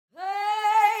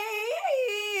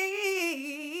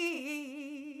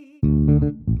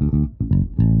Boom!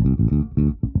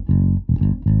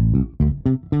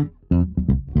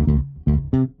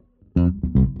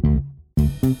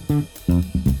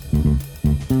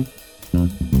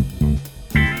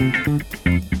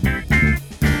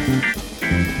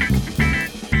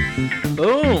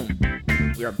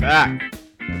 We are back.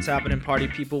 What's happening, party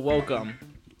people? Welcome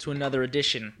to another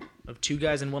edition of Two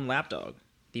Guys and One Lapdog,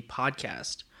 the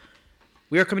podcast.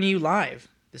 We are coming to you live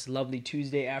this lovely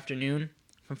Tuesday afternoon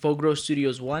from Fogro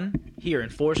Studios 1 here in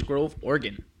Forest Grove,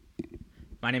 Oregon.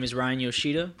 My name is Ryan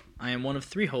Yoshida. I am one of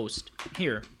three hosts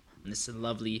here on this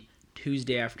lovely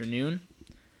Tuesday afternoon.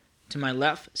 To my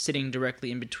left, sitting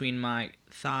directly in between my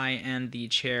thigh and the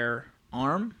chair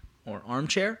arm, or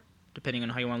armchair, depending on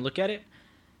how you want to look at it.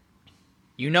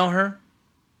 You know her.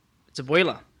 It's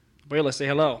Abuela. Abuela, say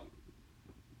hello.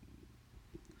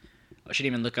 I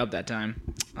shouldn't even look up that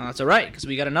time. That's all right, because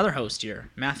we got another host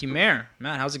here, Matthew Mayer.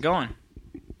 Matt, how's it going?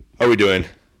 How are we doing?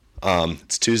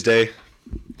 It's Tuesday.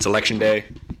 It's election day.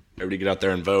 Everybody get out there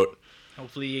and vote.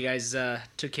 Hopefully you guys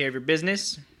took care of your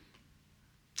business.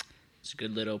 It's a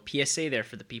good little PSA there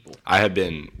for the people. I have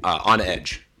been on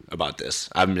edge about this.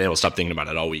 I haven't been able to stop thinking about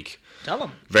it all week. Tell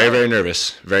them. Very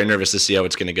nervous. Very nervous to see how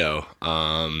it's going to go.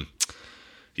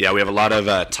 Yeah, we have a lot of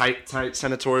tight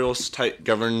senatorials, tight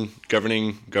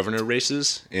governor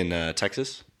races in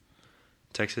Texas,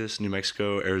 New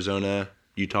Mexico, Arizona,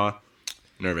 Utah.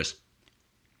 Nervous.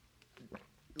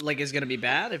 Like it's going to be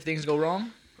bad if things go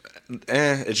wrong?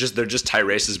 They're just tight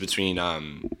races between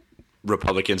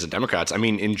Republicans and Democrats. I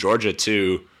mean, in Georgia,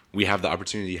 too, we have the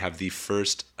opportunity to have the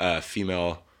first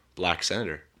female black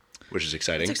senator, which is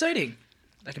exciting. It's exciting.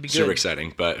 That could be good. Super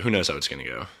exciting, but who knows how it's going to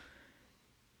go.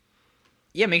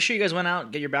 Yeah, make sure you guys went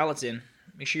out, get your ballots in.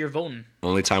 Make sure you're voting.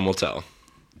 Only time will tell.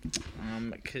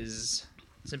 Because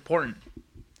it's important.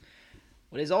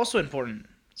 What is also important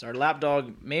is our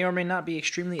lapdog may or may not be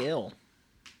extremely ill.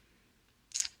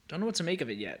 Don't know what to make of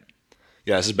it yet.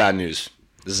 Yeah, this is bad news.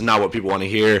 This is not what people want to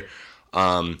hear.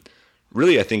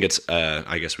 Really, I think it's,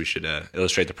 I guess we should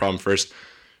illustrate the problem first.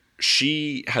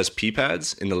 She has pee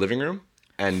pads in the living room,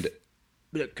 and...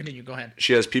 Continue, go ahead.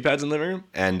 She has pee pads in the living room,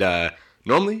 and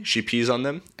normally she pees on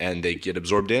them, and they get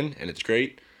absorbed in, and it's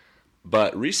great.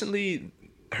 But recently,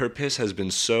 her piss has been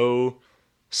so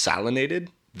salinated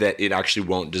that it actually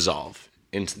won't dissolve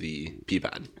into the pee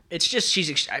pad. It's just,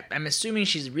 I'm assuming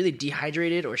she's really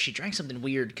dehydrated, or she drank something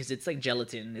weird, because it's like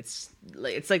gelatin. It's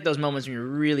like those moments when you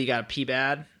really got to pee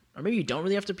bad. Or maybe you don't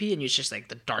really have to pee, and it's just like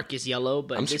the darkest yellow.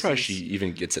 But I'm surprised she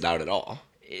even gets it out at all.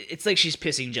 It's like she's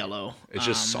pissing Jell-O. It's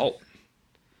just salt.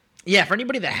 Yeah, for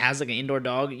anybody that has like an indoor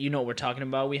dog, you know what we're talking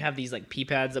about. We have these like pee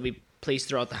pads that we place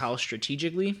throughout the house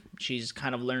strategically. She's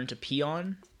kind of learned to pee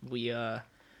on. We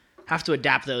have to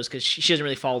adapt those because she doesn't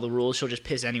really follow the rules. She'll just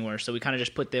piss anywhere. So we kind of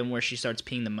just put them where she starts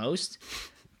peeing the most.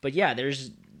 But yeah,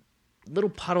 there's little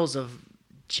puddles of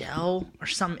gel or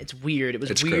something. It's weird. It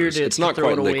was weird. It's not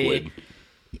quite liquid.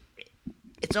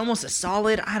 It's almost a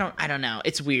solid. I don't know.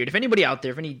 It's weird. If anybody out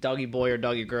there, if any doggy boy or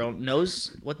doggy girl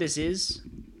knows what this is,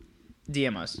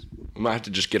 DM us. I might have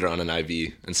to just get her on an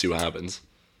IV and see what happens.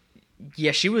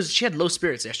 Yeah, she had low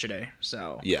spirits yesterday,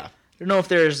 so yeah. I don't know if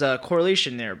there's a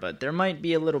correlation there, but there might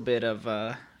be a little bit of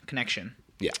a connection.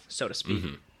 Yeah, so to speak.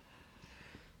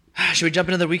 Should we jump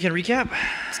into the weekend recap?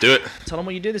 Let's do it. Tell them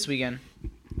what you did this weekend.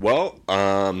 Well,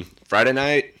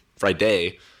 Friday,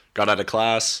 got out of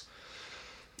class,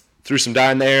 threw some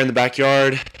dye in the air in the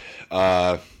backyard,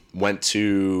 went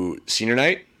to senior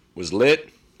night, was lit,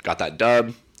 got that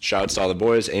dub. Shouts to all the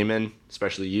boys, amen,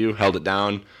 especially you, held it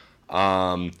down.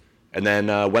 And then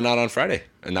went out on Friday,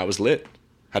 and that was lit.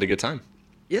 Had a good time.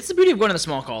 Yeah, that's the beauty of going to the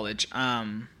small college.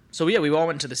 So yeah, we all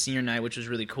went to the senior night, which was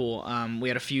really cool. We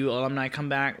had a few alumni come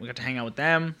back. We got to hang out with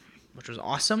them, which was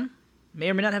awesome.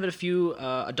 May or may not have had a few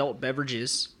adult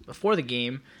beverages before the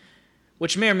game,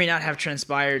 which may or may not have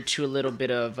transpired to a little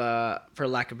bit of, for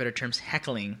lack of better terms,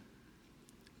 heckling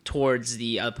towards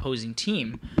the opposing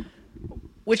team.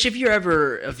 Which, if you're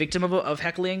ever a victim of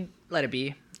heckling, let it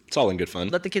be. It's all in good fun.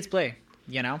 Let the kids play,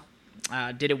 you know?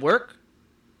 Did it work?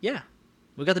 Yeah.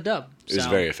 We got the dub. It was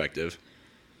very effective.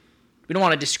 We don't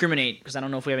want to discriminate, because I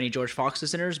don't know if we have any George Fox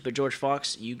listeners, but George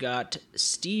Fox, you got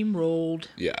steamrolled.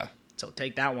 Yeah. So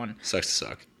take that one. Sucks to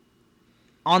suck.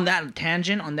 On that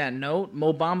tangent, on that note,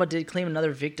 Mo Bamba did claim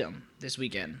another victim this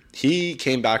weekend. He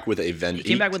came back with a vengeance.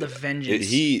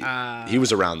 He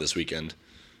was around this weekend.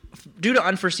 Due to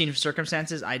unforeseen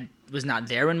circumstances, I was not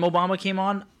there when Mo Bamba came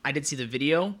on. I did see the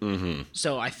video. Mm-hmm.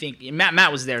 So I think Matt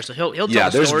was there, so he'll tell the story. Yeah,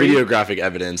 there's videographic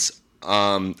evidence.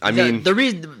 The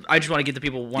reason I just want to give the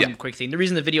people one quick thing. The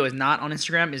reason the video is not on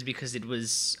Instagram is because it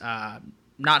was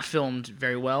not filmed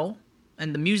very well,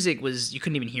 and the music was, you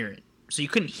couldn't even hear it. So you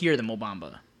couldn't hear the Mo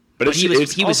Bamba. But it's he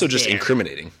was also just there.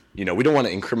 incriminating. You know, we don't want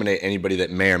to incriminate anybody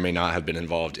that may or may not have been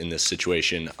involved in this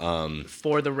situation.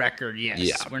 For the record, yes.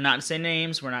 Yeah. We're not going to say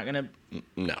names. We're not going to...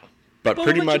 No. But Well,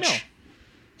 pretty we'll let much, you know.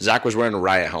 Zach was wearing a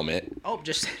riot helmet. Oh,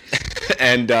 just...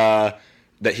 And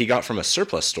that he got from a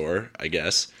surplus store, I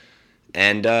guess.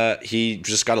 And he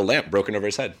just got a lamp broken over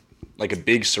his head. Like a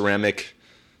big ceramic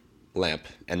lamp.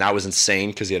 And that was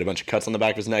insane because he had a bunch of cuts on the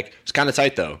back of his neck. It's kind of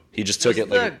tight, though. He just took it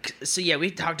like... So, yeah, we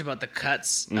talked about the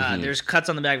cuts. There's cuts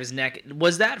on the back of his neck.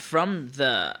 Was that from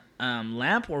the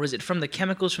lamp, or was it from the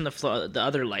chemicals from the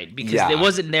other light? Because Yeah. it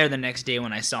wasn't there the next day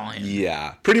when I saw him.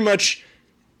 Yeah. Pretty much,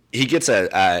 he gets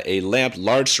a lamp,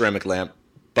 large ceramic lamp,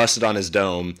 busted on his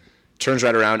dome, turns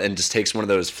right around and just takes one of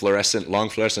those long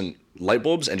fluorescent light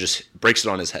bulbs and just breaks it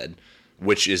on his head,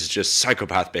 which is just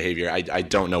psychopath behavior. I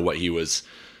don't know what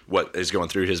is going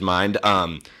through his mind.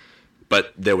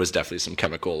 But there was definitely some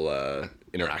chemical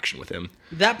interaction with him.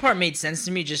 That part made sense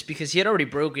to me just because he had already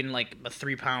broken like a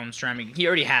 3-pound ceramic. He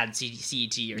already had CET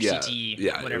or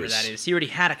CTE, whatever that is. He already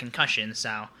had a concussion,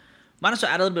 so might as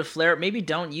well add a little bit of flair. Maybe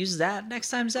don't use that next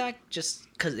time, Zach,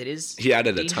 just because it is He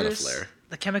added dangerous. a ton of flair.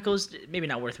 The chemicals, maybe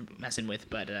not worth messing with,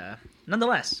 but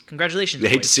nonetheless, congratulations. I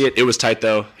hate boys. to see it. It was tight,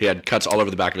 though. He had cuts all over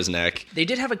the back of his neck. They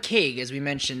did have a keg, as we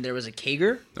mentioned. There was a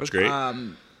keger. That was great.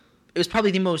 It was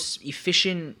probably the most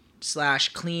efficient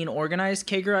 / clean organized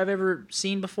keger I've ever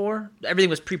seen before. Everything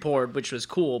was pre-poured, which was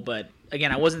cool, but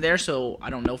again, I wasn't there, so I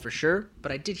don't know for sure.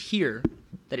 But I did hear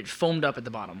that it foamed up at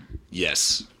the bottom.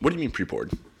 Yes. What do you mean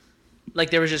pre-poured? Like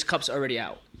there was just cups already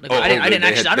out. Like, Oh, I didn't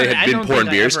actually. I don't think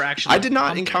beers. I ever actually. I did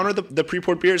not encounter the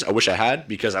pre-poured beers. I wish I had,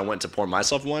 because I went to pour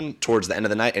myself one towards the end of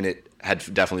the night, and it had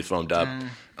definitely foamed up.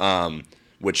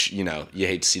 Which, you know, you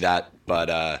hate to see that,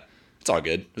 but it's all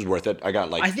good. It was worth it. I got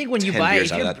like I think when you 10 buy,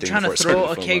 beers if out of you're that thing trying to before it started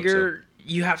throw a to foam up, keger,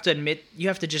 you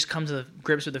have to just come to the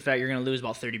grips with the fact you're going to lose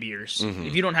about 30 beers. Mm-hmm.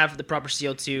 If you don't have the proper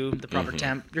CO2, the proper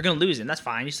temp, you're going to lose it. And that's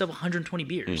fine. You still have 120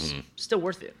 beers. Mm-hmm. Still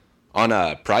worth it. On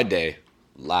Pride Day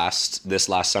this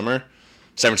last summer,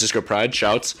 San Francisco Pride,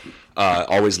 shouts,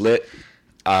 always lit.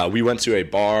 We went to a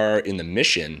bar in the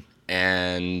Mission,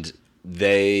 and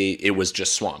it was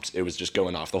just swamped. It was just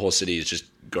going off. The whole city is just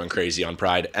going crazy on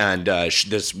Pride. And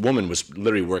this woman was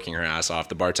literally working her ass off,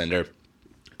 the bartender,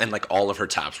 and like all of her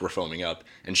taps were foaming up,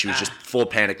 and she was just full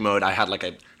panic mode. I had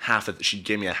like she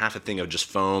gave me a half a thing of just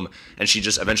foam, and she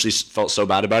just eventually felt so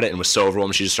bad about it and was so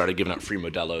overwhelmed, she just started giving out free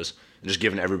Modelo's and just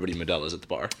giving everybody Modelo's at the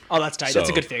bar. Oh, that's tight. That's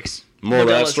a good fix. Moral of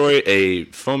that Modelo's- story, a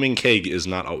foaming keg is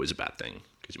not always a bad thing,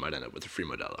 because you might end up with a free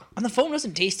Modelo. And the foam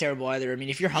doesn't taste terrible either. I mean,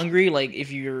 if you're hungry, like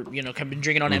if you're, been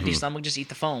drinking on Mm-hmm. empty stomach, just eat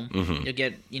the foam. You'll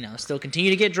get, still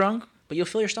continue to get drunk, but you'll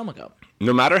fill your stomach up.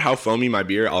 No matter how foamy my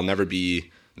beer, I'll never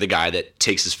be the guy that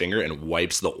takes his finger and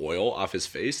wipes the oil off his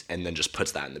face and then just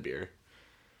puts that in the beer.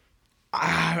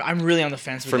 I'm really on the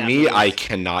fence with For that me, move. I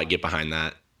cannot get behind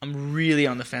that. I'm really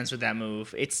on the fence with that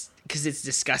move. It's because it's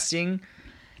disgusting.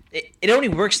 It only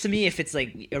works to me if it's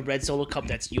like a red Solo cup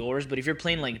that's yours. But if you're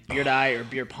playing like beer die or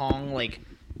beer pong, like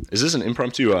Is this an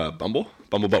impromptu Bumble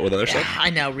butt with other stuff? I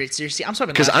know, Rich. Seriously, I'm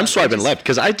swiping. Because left. I'm swiping left,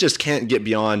 because I just can't get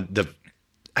beyond the...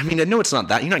 I mean, I know it's not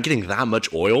that. You're not getting that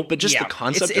much oil, but just the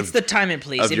concept it's of... the time and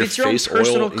place. of If your it's your own face oil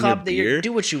personal in your cup, that you beer.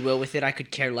 do what you will with it. I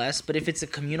could care less. But if it's a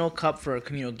communal cup for a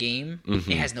communal game,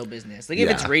 it has no business. Like if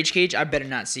it's Yeah. Rage Cage, I better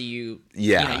not see you.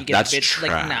 Yeah, you get that's a bit,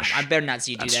 Like, nah, trash. I better not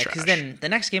see you do That's that because trash. then the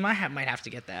next game might have to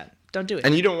get that. Don't do it.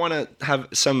 And you don't want to have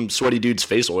some sweaty dude's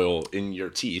face oil in your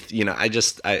teeth.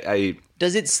 I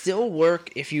Does it still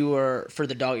work if you are for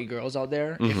the doggy girls out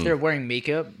there? Mm-hmm. If they're wearing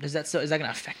makeup, is that gonna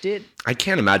affect it? I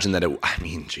can't imagine that it... I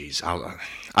mean, geez,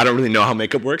 I don't really know how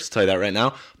makeup works, to tell you that right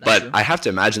now. But true. I have to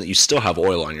imagine that you still have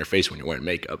oil on your face when you're wearing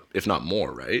makeup, if not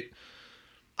more, right?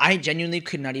 I genuinely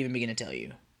could not even begin to tell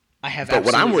you. I have. But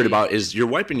what I'm worried absolutely- about is you're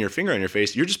wiping your finger on your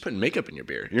face. You're just putting makeup in your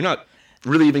beer. You're not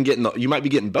really even getting you might be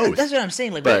getting both. That's what I'm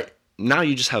saying. Like, but now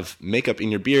you just have makeup in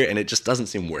your beer, and it just doesn't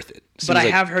seem worth it. But I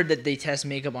have heard that they test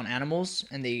makeup on animals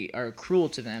and they are cruel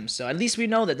to them. So at least we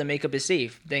know that the makeup is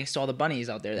safe, thanks to all the bunnies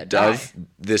out there that Dove, die.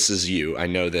 this is you. I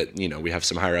know that, we have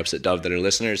some higher ups at Dove that are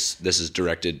listeners. This is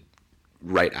directed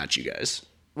right at you guys.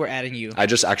 We're adding you. I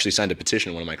just actually signed a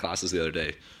petition in one of my classes the other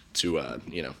day to,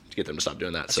 to get them to stop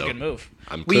doing that. That's a good move.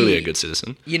 I'm clearly a good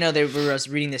citizen. They were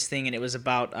reading this thing and it was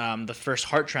about the first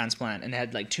heart transplant and it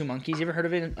had like 2 monkeys. You ever heard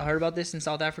of it? Heard about this in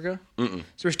South Africa? Mm-mm.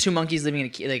 So there's 2 monkeys living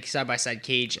in a side by side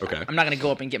cage. Okay. I'm not gonna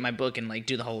go up and get my book and like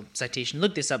do the whole citation.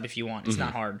 Look this up if you want. It's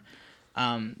not hard.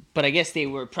 But I guess they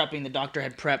were prepping. The doctor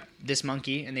had prepped this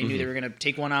monkey, and they knew they were gonna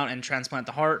take one out and transplant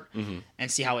the heart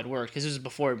and see how it worked. Because this was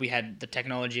before we had the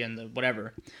technology and the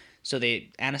whatever. So they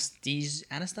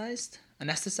anesthetized.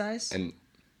 Anesthetize?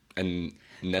 And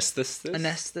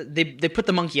anesthesis? They put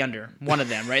the monkey under, one of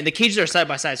them, right? And the cages are side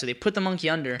by side, so they put the monkey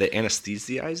under. They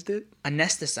anesthetized it?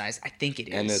 Anesthetize, I think it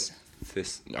is.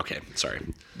 Okay,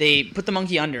 sorry. They put the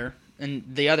monkey under, and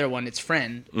the other one, its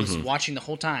friend, was watching the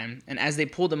whole time. And as they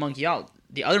pulled the monkey out,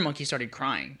 the other monkey started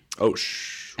crying. Oh,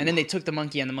 And then they took the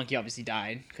monkey, and the monkey obviously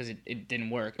died because it didn't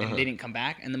work, and they didn't come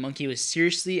back. And the monkey was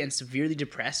seriously and severely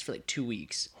depressed for like 2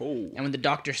 weeks. Oh. And when the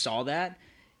doctor saw that,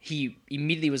 he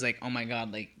immediately was like, "Oh my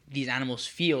god, like these animals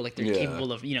feel like they're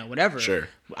capable of, whatever. Sure.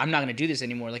 I'm not gonna do this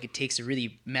anymore. Like it takes a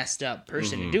really messed up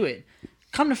person to do it."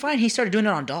 Come to find, he started doing it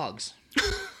on dogs.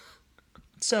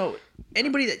 So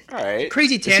anybody that All right.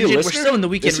 crazy Is he a tangent. We're listener? still in the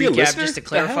weekend Is he a recap, listener? just to The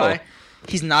clarify. hell?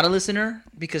 He's not a listener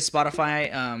because Spotify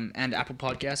and Apple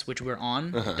Podcasts, which we're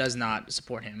on, does not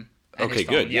support him. and Okay, his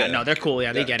phone. good. Yeah. No, they're cool.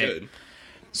 Yeah, they get good. it.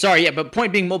 Sorry, yeah, but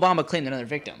point being, Mo Bamba claimed another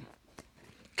victim.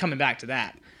 Coming back to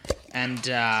that, and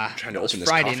Trying to it was open this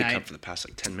Friday coffee night. cup for the past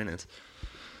like 10 minutes.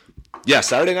 Yeah,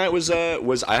 Saturday night was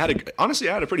I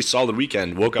had a pretty solid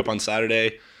weekend. Woke up on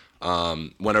Saturday,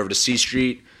 went over to C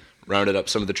Street, rounded up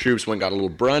some of the troops, went got a little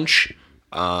brunch,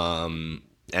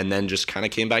 and then just kind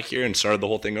of came back here and started the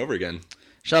whole thing over again.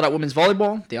 Shout out women's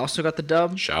volleyball. They also got the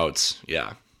dub. Shouts,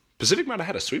 yeah. Pacific might have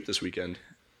had a sweep this weekend.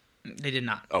 They did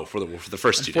not. Oh, for the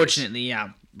first 2 days. Unfortunately, yeah.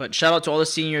 But shout out to all the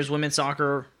seniors, women's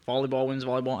soccer, volleyball, women's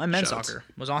volleyball, and men's Shouts. soccer.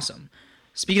 It was awesome.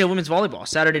 Speaking of women's volleyball,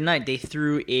 Saturday night they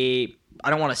threw a, I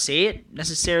don't want to say it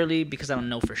necessarily because I don't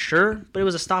know for sure, but it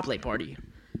was a stoplight party.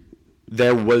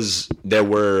 There were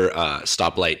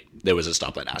stoplight. There was a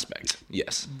stoplight aspect.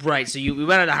 Yes. Right, so we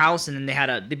went at a house and then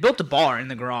they built a bar in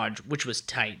the garage, which was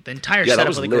tight. The entire Yeah, that setup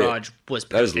was of the lit. garage was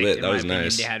perfect. That was lit. in That my was opinion.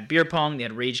 nice. They had beer pong, they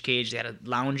had rage cage, they had a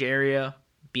lounge area.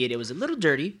 Be it was a little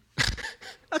dirty.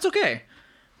 That's okay.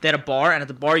 They had a bar, and at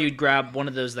the bar you'd grab one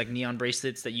of those like neon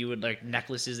bracelets that you would like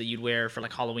necklaces that you'd wear for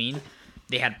like Halloween.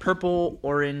 They had purple,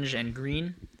 orange, and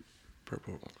green.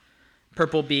 Purple.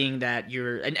 Purple being that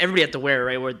and everybody had to wear it,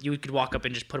 right? Where you could walk up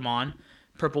and just put them on.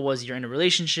 Purple was you're in a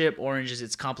relationship. Orange is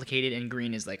it's complicated, and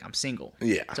green is like I'm single.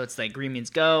 Yeah. So it's like green means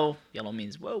go, yellow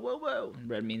means whoa, whoa, whoa, and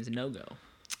red means no go.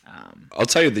 I'll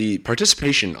tell you, the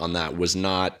participation on that was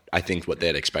not, I think, what they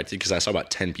had expected, because I saw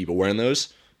about 10 people wearing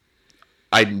those.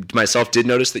 I myself did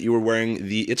notice that you were wearing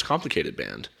the It's Complicated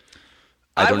band.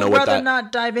 I don't know what that.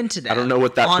 Not dive into that. I don't know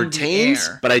what that on the pertains,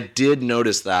 air. but I did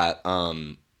notice that.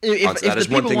 If that the is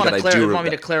one people thing want that to I do. want me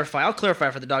to clarify, I'll clarify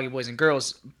for the doggy boys and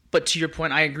girls. But to your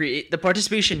point, I agree. The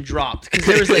participation dropped because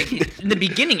there was like in the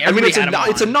beginning, I mean, everybody had them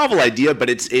it's a on. novel idea, but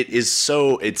it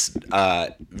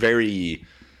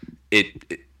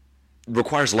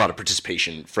requires a lot of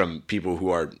participation from people who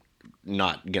are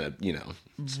not gonna,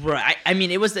 Right. I mean,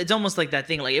 it's almost like that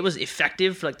thing. Like it was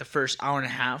effective for like the first hour and a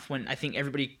half when I think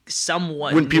everybody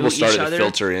somewhat when knew people each started to other.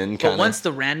 filter in. But Kinda, once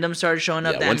the random started showing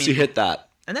up, once you hit that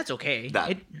and that's okay.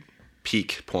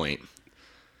 peak point.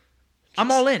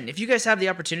 I'm all in. If you guys have the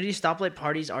opportunity, stoplight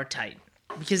parties are tight.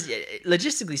 Because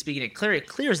logistically speaking, it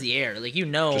clears the air. Like Just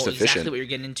exactly efficient. what you're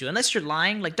getting into. Unless you're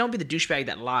lying, like don't be the douchebag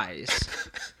that lies.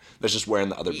 That's just wearing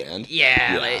the other band.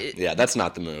 Yeah, That's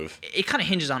not the move. It kind of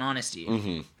hinges on honesty.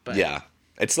 Mm-hmm. But Yeah,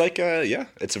 it's like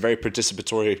it's a very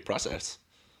participatory process.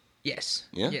 Yes.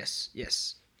 Yeah.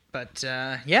 Yes. But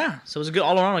so it was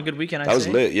all around a good weekend. That was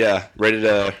lit. Yeah, ready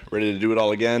to do it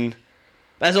all again.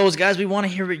 As always, guys, we want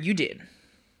to hear what you did.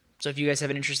 So if you guys have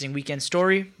an interesting weekend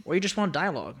story or you just want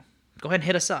dialogue, go ahead and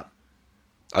hit us up.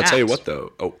 I'll tell you what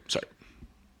though. Oh, sorry.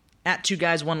 At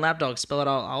 2guys1lapdog, spell it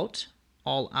all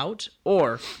out,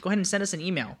 or go ahead and send us an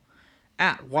email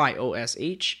at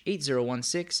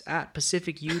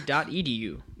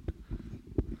yosh8016@pacificu.edu.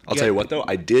 I'll tell you what though.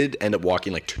 I did end up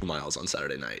walking like 2 miles on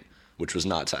Saturday night, which was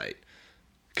not tight.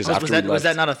 Because Was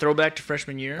that not a throwback to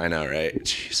freshman year? I know, right?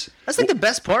 Jeez. That's like the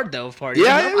best part though of parties.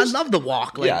 Yeah, I love the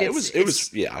walk. Like, Yeah, it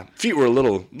was. Yeah, feet were a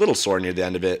little sore near the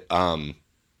end of it.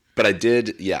 But I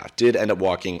did end up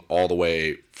walking all the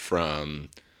way from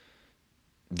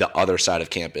the other side of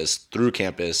campus, through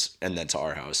campus, and then to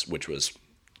our house, which was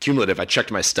cumulative. I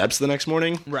checked my steps the next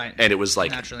morning, right, and it was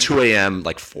like naturally. 2 a.m.,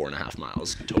 like 4.5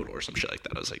 miles total or some shit like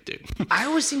that. I was like, dude. I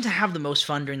always seem to have the most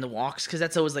fun during the walks because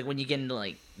that's always like when you get into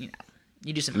like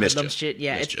you do some hoodlum shit.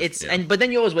 Yeah, it's but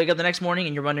then you always wake up the next morning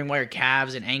and you're wondering why your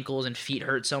calves and ankles and feet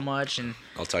hurt so much. And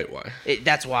I'll tell you why.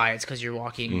 That's why. It's because you're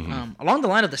walking. Mm-hmm. Along the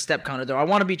line of the step counter, though, I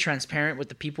want to be transparent with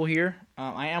the people here.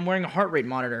 I am wearing a heart rate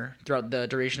monitor throughout the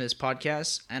duration of this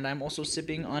podcast, and I'm also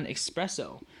sipping on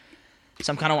espresso.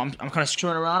 So I'm kind of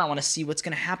screwing around. I want to see what's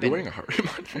gonna happen. You're wearing a heart rate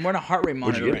monitor. I'm wearing a heart rate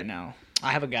monitor get? right now.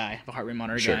 I have a heart rate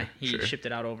monitor guy. He shipped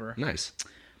it out over. Nice.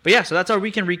 But yeah, so that's our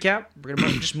weekend recap. We're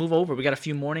gonna just move over. We got a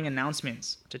few morning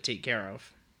announcements to take care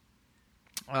of.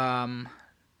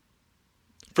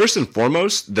 First and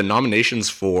foremost, the nominations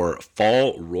for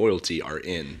Fall Royalty are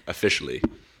in officially.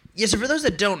 Yeah, so for those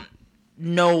that don't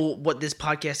know what this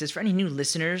podcast is, for any new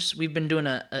listeners, we've been doing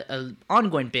a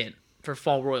ongoing bit for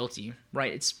Fall Royalty,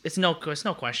 right? It's no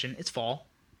question. It's fall.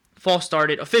 Fall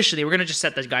started officially. We're gonna just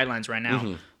set the guidelines right now.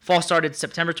 Mm-hmm. Fall started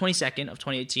September 22nd of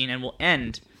 2018 and will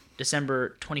end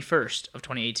December 21st of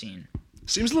 2018.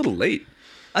 Seems a little late.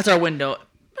 That's our window.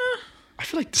 I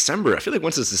feel like December. I feel like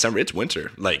once it's December, it's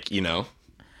winter. Like, you know.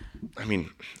 I mean,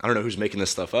 I don't know who's making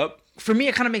this stuff up. For me,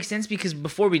 it kind of makes sense because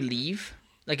before we leave,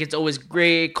 like it's always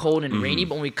gray, cold, and rainy.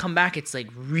 But when we come back, it's like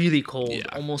really cold,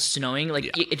 almost snowing.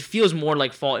 Like it feels more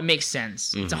like fall. It makes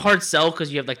sense. It's a hard sell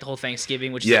because you have like the whole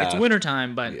Thanksgiving, which is like, it's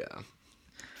wintertime. But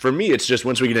for me, it's just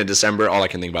once we get into December, all I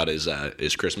can think about is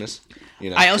Christmas.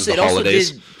 You know, I also the holidays.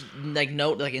 Did like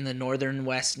note like in the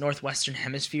northwestern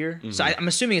hemisphere. So I'm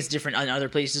assuming it's different in other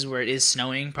places where it is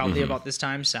snowing probably about this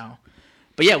time. So.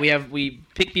 But yeah, we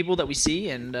pick people that we see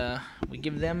and we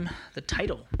give them the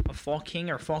title of Fall King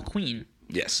or Fall Queen.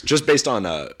 Yes, just based on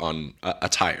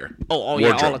attire. Oh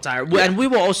yeah, all attire. Yeah. And we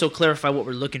will also clarify what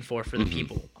we're looking for the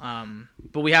people.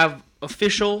 But we have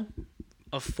official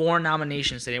of 4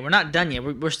 nominations today. We're not done yet.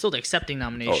 We're still accepting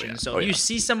nominations. So if you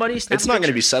see somebody, snap it's not going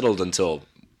to be settled until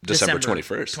December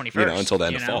 21st. You know, until the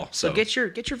end of fall. So get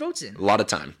your votes in. A lot of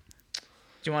time.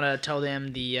 Do you want to tell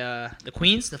them the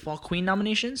queens, the Fall Queen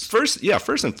nominations? First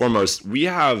and foremost, we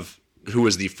have who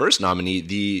was the first nominee.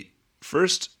 The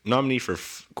first nominee for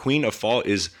Queen of Fall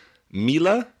is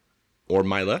Mila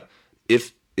Ivkovic.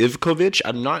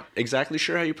 I'm not exactly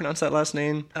sure how you pronounce that last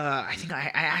name. I think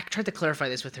I tried to clarify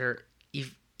this with her.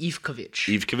 Ivkovic.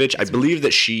 Ivkovic. I believe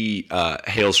that she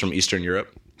hails from Eastern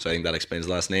Europe, so I think that explains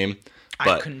the last name. But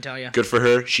I couldn't tell you. Good for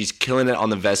her. She's killing it on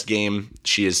the vest game.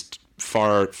 She is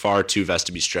far too vest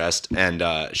to be stressed, and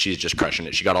she's just crushing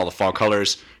it. She got all the fall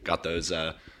colors, got those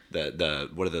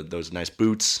those nice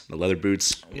boots, the leather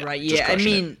boots. Right, yeah. I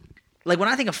mean, like when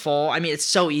I think of fall, I mean it's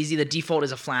so easy. The default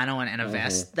is a flannel and a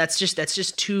vest. That's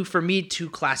just too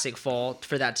classic fall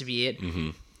for that to be it.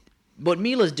 What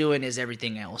Mila's doing is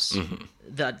everything else.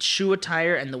 The shoe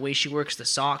attire and the way she works the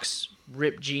socks,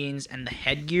 ripped jeans, and the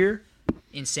headgear,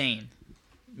 insane.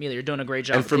 Mila, you're doing a great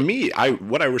job. And for me,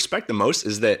 what I respect the most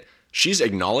is that she's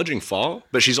acknowledging fall,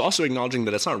 but she's also acknowledging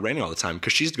that it's not raining all the time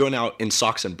because she's going out in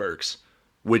socks and Birks,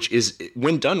 which is,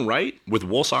 when done right, with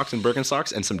wool socks and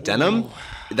Birkenstocks and some denim,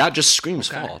 that just screams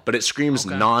fall, but it screams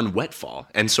non-wet fall.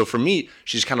 And so for me,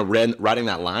 she's kind of riding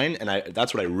that line, and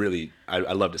that's what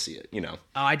I love to see it, you know.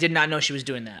 Oh, I did not know she was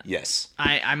doing that. Yes.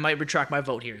 I might retract my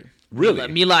vote here. Really?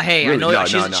 Mila, hey, really? I know no,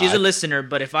 she's a listener,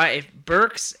 but if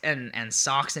Birks and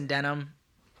socks and denim,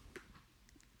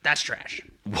 that's trash.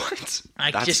 What?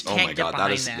 I just can't get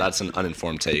behind that. That's an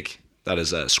uninformed take. That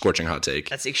is a scorching hot take.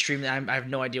 That's extremely. I have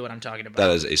no idea what I'm talking about. That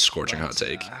is a scorching hot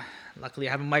take. Luckily,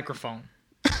 I have a microphone.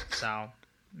 So,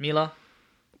 Mila,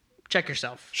 check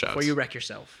yourself before you wreck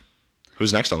yourself.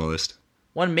 Who's next on the list?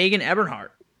 One, Megan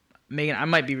Eberhardt. Megan, I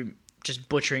might be just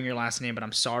butchering your last name, but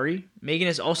I'm sorry. Megan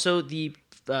is also the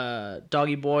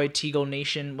Doggy Boy, T-Gold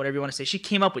Nation, whatever you want to say. She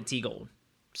came up with T-Gold.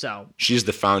 So she's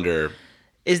the founder.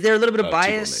 Is there a little bit of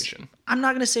bias? I'm not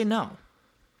going to say no.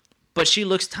 But she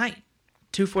looks tight.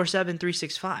 247,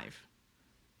 365.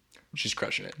 She's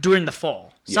crushing it. During the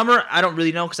fall. Yeah. Summer, I don't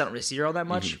really know because I don't really see her all that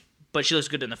much. But she looks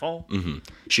good in the fall.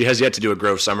 She has yet to do a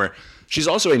Grove Summer. She's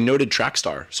also a noted track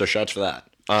star, so shouts for that.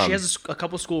 She has a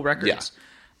couple school records. Yeah.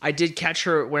 I did catch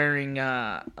her wearing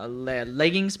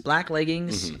leggings, black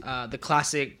leggings, the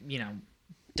classic,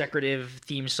 decorative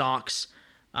theme socks.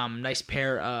 Nice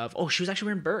pair of... Oh, she was actually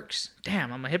wearing Birks.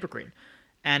 Damn, I'm a hypocrite.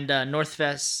 And North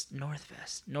Face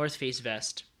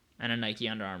vest and a Nike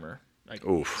Under Armour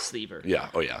sleever. Yeah,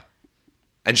 oh yeah.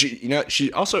 And she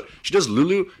does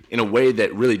Lulu in a way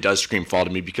that really does scream fall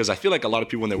to me, because I feel like a lot of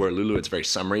people when they wear Lulu, it's very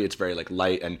summery, it's very like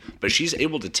light, but she's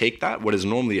able to take that, what is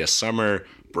normally a summer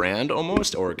brand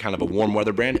almost, or kind of a warm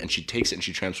weather brand, and she takes it and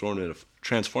she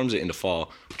transforms it into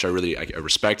fall, which I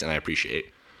respect and I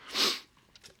appreciate.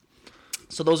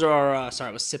 So those are our. Sorry,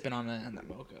 I was sipping on that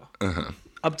mocha.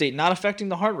 Update: not affecting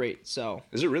the heart rate. So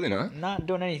is it really not? Not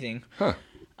doing anything. Huh.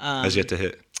 Has yet to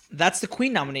hit. That's the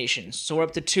Queen nominations. So we're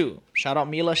up to 2. Shout out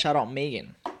Mila. Shout out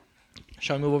Megan.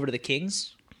 Shall we move over to the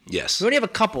Kings? Yes. We only have a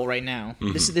couple right now.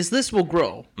 This list will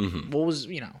grow. What was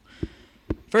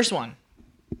first one?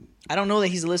 I don't know that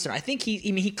he's a listener. I think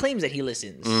he claims that he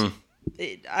listens.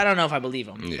 I don't know if I believe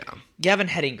him. Yeah. Gavin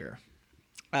Hettinger.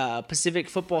 Pacific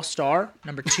Football Star,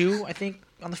 number 2, I think,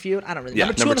 on the field. I don't really.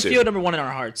 Number 2 on the field, number 1 in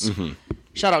our hearts.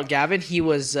 Shout out Gavin. He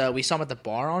was. We saw him at the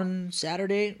bar on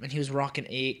Saturday, and he was rocking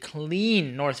a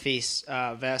clean North Face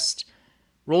vest,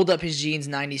 Rolled up his jeans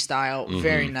 90s style.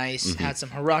 Very nice. Had some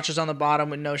huaraches on the bottom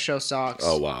with no-show socks.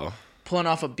 Oh, wow. Pulling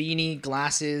off a beanie,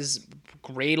 glasses,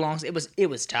 gray longs. It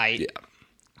was tight. Yeah.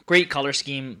 Great color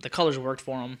scheme. The colors worked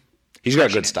for him. He's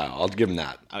got good style. I'll give him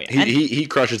that. Oh, yeah. He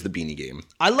crushes the beanie game.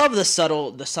 I love the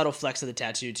subtle flex of the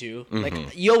tattoo too.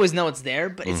 Like you always know it's there,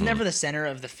 but it's never the center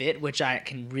of the fit, which I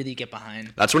can really get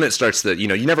behind. That's when it starts to, you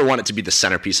never want it to be the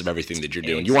centerpiece of everything that you're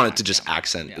doing. You want it to just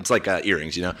accent. Yeah. It's like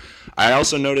earrings, I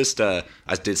also noticed, I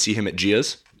did see him at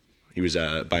Gia's. He was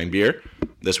buying beer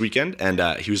this weekend, and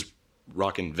he was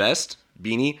rocking vest,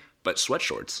 beanie, but sweat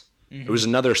shorts. It was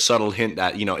another subtle hint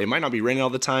that, it might not be raining all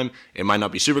the time. It might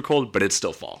not be super cold, but it's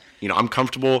still fall. I'm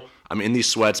comfortable. I'm in these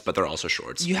sweats, but they're also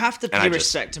shorts. You have to pay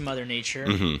respect to Mother Nature.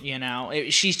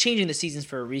 She's changing the seasons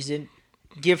for a reason.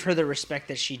 Give her the respect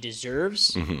that she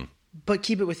deserves, but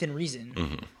keep it within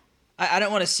reason. I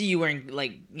don't want to see you wearing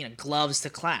gloves to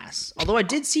class. Although I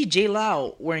did see J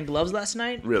Lau wearing gloves last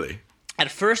night. Really? At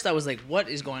first, I was like, "What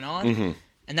is going on?"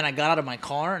 And then I got out of my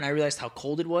car and I realized how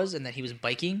cold it was and that he was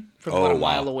biking from about a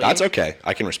mile away. That's okay.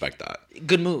 I can respect that.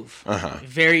 Good move.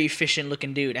 Very efficient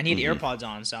looking dude. And he had AirPods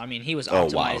on, so he was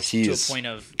optimized to a point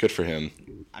of... Good for him.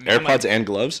 AirPods and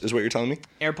gloves is what you're telling me?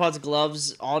 AirPods,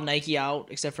 gloves, all Nike out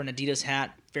except for an Adidas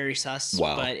hat. Very sus,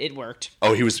 but it worked.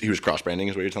 Oh, he was cross-branding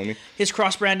is what you're telling me? His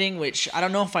cross-branding, which I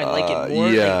don't know if I like it more.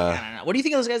 Yeah. I don't know. What do you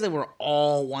think of those guys that were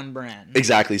all one brand?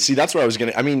 Exactly. See, that's where I was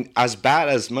going to...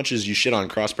 as much as you shit on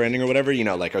cross-branding or whatever, Nike,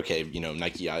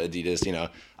 Adidas,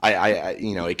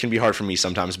 it can be hard for me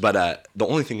sometimes, but the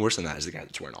only thing worse than that is the guy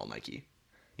that's wearing all Nike.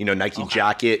 Nike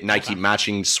jacket, Nike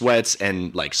matching sweats,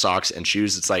 and socks and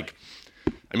shoes. It's like,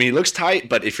 it looks tight,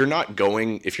 but if you're not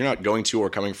going to or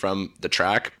coming from the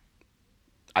track,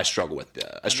 I struggle with it.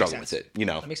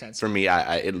 That makes sense. For me,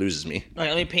 it loses me. All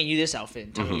right, let me paint you this outfit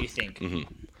and tell me what you think.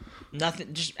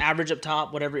 Nothing, just average up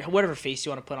top, whatever face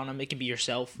you want to put on them. It can be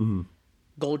yourself.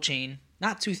 Gold chain,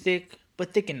 not too thick,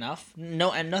 but thick enough.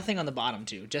 No, and nothing on the bottom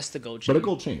too. Just the gold chain. But a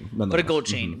gold chain. But a gold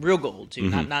chain, real gold too.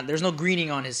 Not. There's no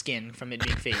greening on his skin from it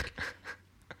being fake.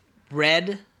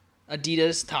 Red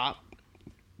Adidas top.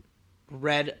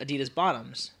 Red Adidas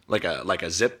bottoms. Like a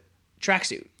zip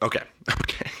tracksuit. Okay.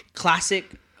 Classic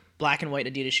black and white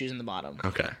Adidas shoes in the bottom.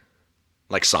 Okay.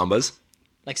 Like Sambas?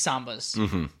 Like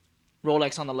Sambas.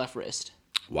 Rolex on the left wrist.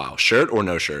 Wow. Shirt or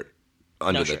no shirt?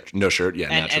 No shirt, yeah,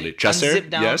 and, naturally. And chest hair?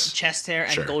 Down, yes. Chest hair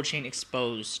and gold chain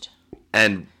exposed.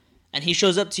 And he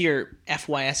shows up to your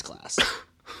FYS class.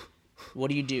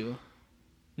 What do?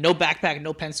 No backpack,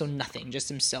 no pencil, nothing. Just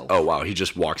himself. Oh, wow. He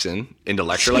just walks into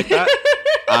lecture like that?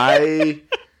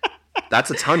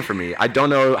 That's a ton for me. I don't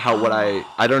know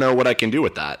I don't know what I can do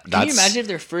with that. Can you imagine if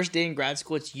their first day in grad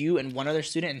school, it's you and one other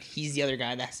student, and he's the other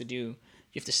guy that has to do, you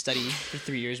have to study for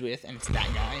 3 years with, and it's that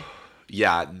guy?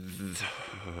 Yeah,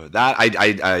 that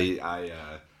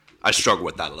I struggle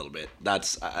with that a little bit.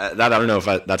 That I don't know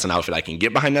if that's an outfit I can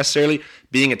get behind necessarily.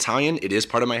 Being Italian, it is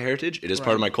part of my heritage. It is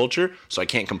part of my culture, so I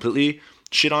can't completely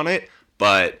shit on it.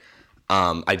 But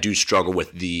I do struggle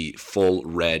with the full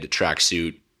red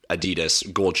tracksuit,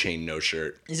 Adidas, gold chain, no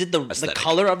shirt. Is it the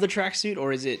color of the tracksuit,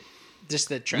 or is it just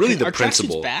the tracksuit? Really the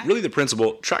principle. Really the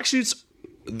principle. Tracksuits,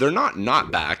 they're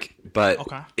not back, but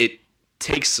it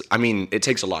takes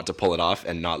a lot to pull it off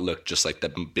and not look just like the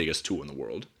biggest tool in the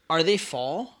world. Are they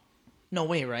fall? No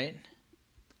way, right?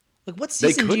 Like, what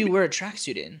season do you wear a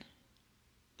tracksuit in?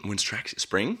 When's tracksuit?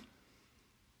 Spring?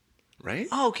 Right?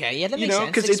 Oh, okay. Yeah, that makes sense.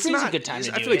 Because it's not a good time to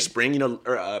do it. I feel like spring,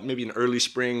 or maybe an early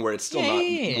spring where it's still not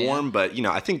warm, but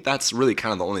I think that's really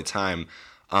kind of the only time.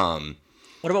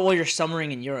 What about while you're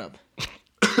summering in Europe?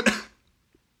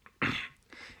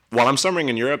 While I'm summering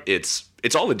in Europe, it's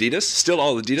all Adidas, still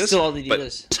all Adidas,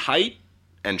 but tight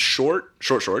and short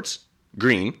shorts,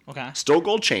 green. Okay. Still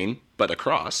gold chain, but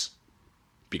across,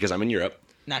 because I'm in Europe.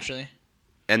 Naturally.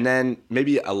 And then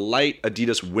maybe a light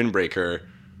Adidas windbreaker.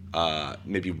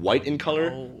 Maybe white in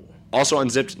color, also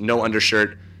unzipped, no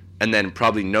undershirt, and then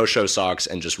probably no show socks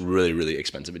and just really, really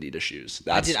expensive Adidas shoes.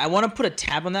 I want to put a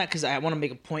tab on that because I want to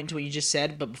make a point to what you just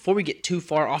said. But before we get too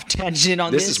far off tangent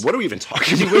on this, what are we even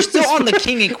talking about? We're still on the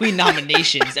King and Queen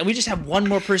nominations, and we just have one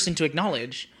more person to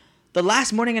acknowledge. The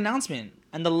last morning announcement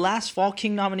and the last Fall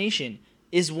King nomination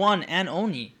is one and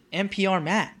only NPR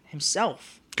Matt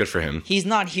himself. Good for him. He's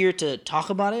not here to talk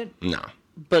about it. No.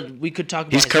 But we could talk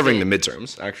about He's covering the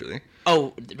midterms, actually.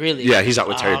 Oh, really? Yeah, he's out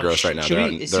with Terry Gross right now. They're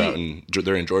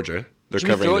in Georgia. They're should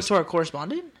covering we throw it to our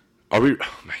correspondent? Are we?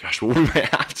 Oh my gosh, well, we might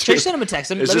have to. Should we send him a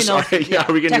text? Let me know.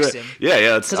 Are we gonna text do it? him.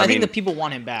 Yeah. Because I think the people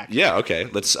want him back. Yeah. Okay.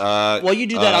 Let's. While you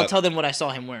do that, I'll tell them what I saw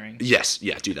him wearing. Yes.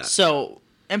 Yeah. Do that. So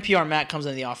NPR Matt comes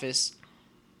into the office.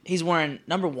 He's wearing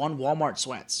number 1 Walmart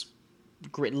sweats,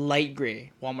 light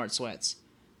gray Walmart sweats.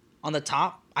 on the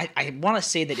top. I want to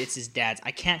say that it's his dad's.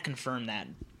 I can't confirm that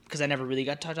because I never really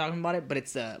got to talking about it. But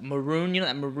it's the maroon,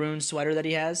 that maroon sweater that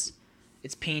he has.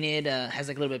 It's painted, has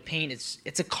like a little bit of paint.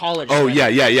 It's a college. Oh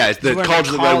sweater. yeah. It's the College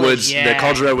of the Redwoods. Yeah, the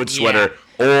College of the Redwoods sweater.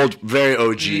 Old, very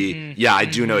OG. Mm-hmm, yeah, I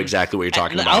do know exactly what you're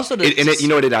talking about. Also, you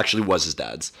know what? It actually was his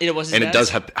dad's. It was his and dad's? It does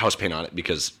have house paint on it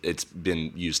because it's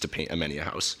been used to paint many a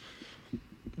house.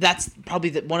 That's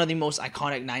probably one of the most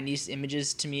iconic '90s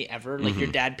images to me ever. Like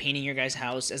your dad painting your guy's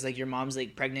house as like your mom's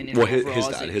like pregnant. And his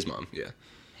dad, like, his mom, yeah.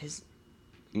 His.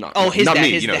 Not his not dad,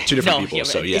 me. his Two dad. different people.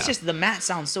 So yeah, it's just the Matt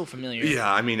sounds so familiar. Yeah,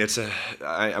 I mean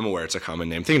I'm aware it's a common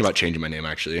name. Thinking about changing my name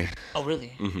actually. Oh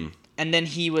really? Mm-hmm. And then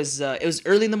he was. It was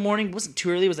early in the morning. It wasn't too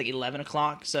early. It was like 11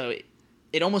 o'clock. So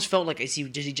it almost felt like did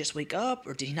he just wake up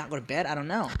or did he not go to bed? I don't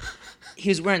know. He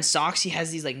was wearing socks. He has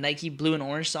these like Nike blue and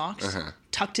orange socks.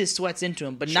 Tucked his sweats into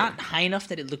him, but not high enough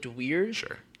that it looked weird.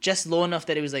 Sure. Just low enough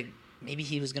that it was like maybe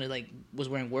he was was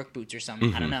wearing work boots or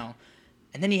something. I don't know.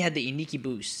 And then he had the Iniki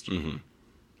Boost.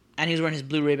 And he was wearing his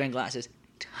blue Ray-Ban glasses.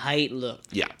 Tight look.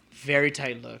 Yeah. Very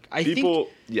tight look. I think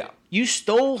you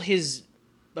stole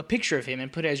a picture of him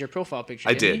and put it as your profile picture.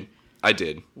 I did.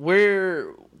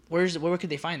 Where could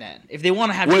they find that? If they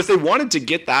want to have. Well, if they wanted to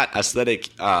get that aesthetic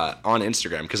on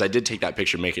Instagram, because I did take that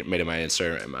picture, made it my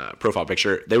Instagram profile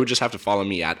picture, they would just have to follow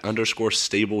me at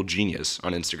 _StableGenius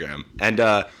on Instagram.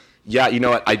 And yeah, you know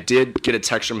what? I did get a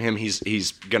text from him. He's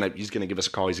gonna give us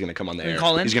a call. He's gonna come on the air.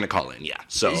 Call in? He's gonna call in. Yeah.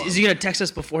 So is he gonna text us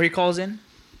before he calls in?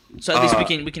 So at least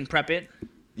we can prep it.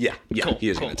 Yeah. Cool, he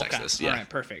is gonna text us. Yeah. All right.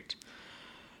 Perfect.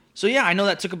 So yeah, I know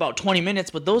that took about 20 minutes,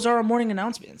 but those are our morning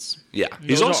announcements. Yeah.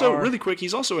 He's also really quick.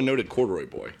 He's also a noted corduroy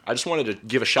boy. I just wanted to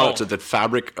give a shout out to the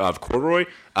fabric of corduroy.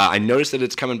 I noticed that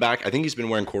it's coming back. I think he's been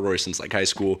wearing corduroy since like high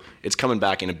school. It's coming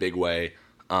back in a big way.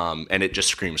 And it just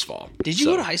screams fall. Did you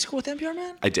go to high school with NPR,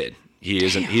 man? I did. He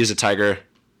is a Tiger.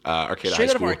 Arcata Straight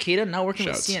High out School. of Arcata, now working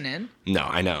with CNN. No,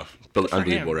 I know, but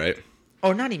unbelievable, right?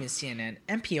 Oh, not even CNN,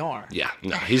 NPR. Yeah,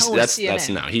 no, he's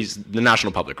the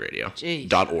National Public Radio.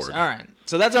 .org. All right,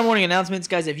 so that's our morning announcements,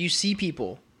 guys. If you see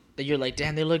people that you're like,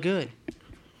 damn, they look good.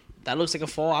 That looks like a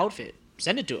fall outfit.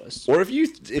 Send it to us. Or if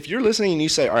you're listening and you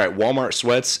say, all right, Walmart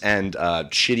sweats and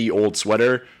shitty old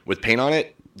sweater with paint on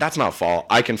it, that's not fall.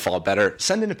 I can fall better.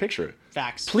 Send in a picture.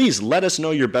 Facts. Please let us know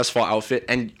your best fall outfit,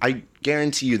 and I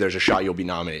guarantee you there's a shot you'll be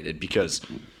nominated because,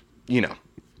 you know.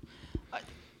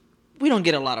 We don't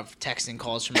get a lot of texts and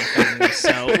calls from our families,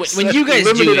 so when you guys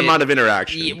limited amount of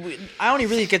interaction. I only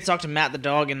really get to talk to Matt the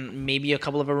dog and maybe a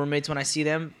couple of our roommates when I see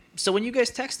them. So when you guys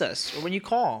text us, or when you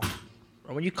call,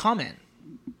 or when you comment,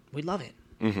 we love it.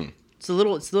 Mm-hmm. It's a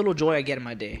little joy I get in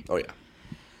my day. Oh yeah.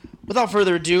 Without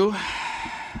further ado,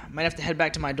 I might have to head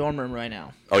back to my dorm room right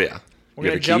now. Oh yeah. We're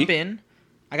gonna jump in.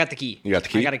 I got the key. You got the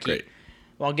key? I got a key. Great.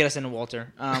 Well, I'll get us into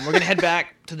Walter. We're going to head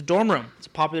back to the dorm room. It's a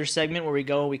popular segment where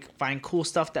we find cool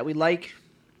stuff that we like.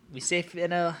 We say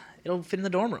it'll fit in the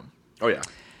dorm room. Oh, yeah.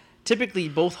 Typically,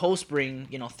 both hosts bring,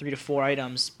 3 to 4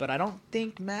 items, but I don't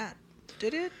think Matt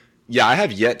did it. Yeah, I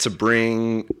have yet to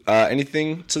bring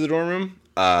anything to the dorm room.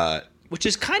 Which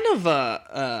is kind of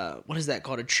what is that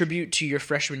called? A tribute to your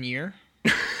freshman year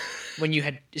when you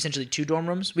had essentially 2 dorm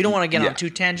rooms. We don't want to get on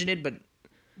too tangented, but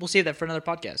we'll save that for another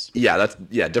podcast.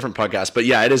 Yeah, different podcast. But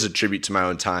yeah, it is a tribute to my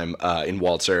own time in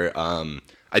Walter.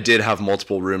 I did have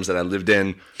multiple rooms that I lived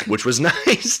in, which was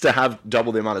nice to have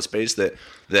double the amount of space that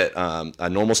a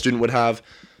normal student would have.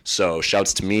 So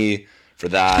shouts to me for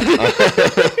that.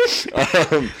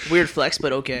 Weird flex,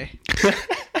 but okay.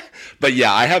 But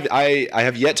yeah, I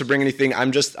have yet to bring anything.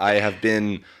 I have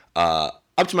been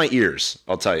up to my ears.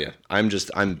 I'll tell you. I'm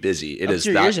busy. It is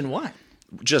up to your ears in what?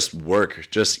 Just work,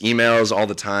 just emails all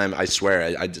the time. I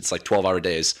swear, it's like 12-hour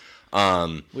days.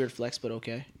 Weird flex, but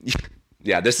okay.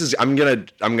 Yeah, I'm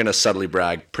gonna subtly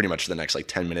brag pretty much for the next like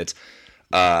 10 minutes.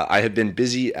 I have been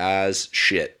busy as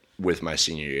shit with my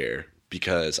senior year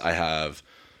because I have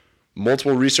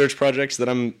multiple research projects that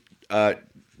I'm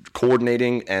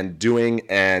coordinating and doing,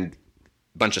 and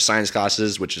a bunch of science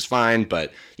classes, which is fine,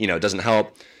 but it doesn't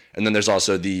help. And then there's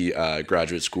also the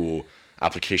graduate school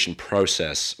application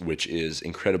process, which is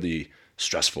incredibly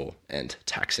stressful and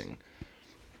taxing.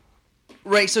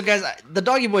 Right, so guys, the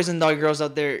doggy boys and doggy girls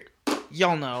out there,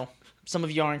 y'all know. Some of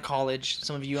you are in college.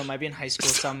 Some of you might be in high school.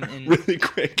 Some in... Really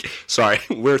quick. Sorry,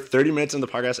 we're 30 minutes in the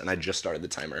podcast, and I just started the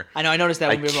timer. I know. I noticed that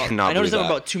when we were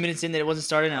about 2 minutes in that it wasn't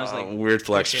started, and I was like... Weird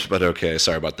flex, but okay.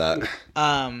 Sorry about that.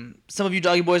 Some of you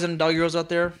doggy boys and doggy girls out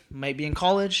there might be in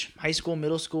college, high school,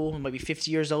 middle school, might be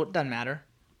 50 years old. Doesn't matter.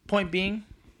 Point being,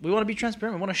 we want to be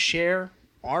transparent. We want to share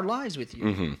our lives with you.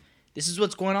 Mm-hmm. this is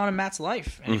what's going on in Matt's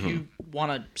life. And if you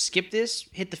want to skip this,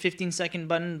 hit the 15-second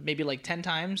button maybe like 10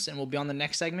 times, and we'll be on the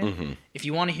next segment. If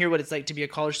you want to hear what it's like to be a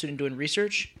college student doing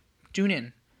research, tune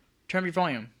in. Turn up your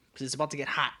volume, because it's about to get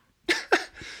hot.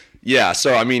 Yeah,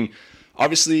 so, I mean,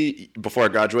 obviously, before I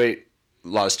graduate, a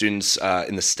lot of students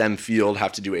in the STEM field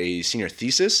have to do a senior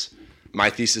thesis. My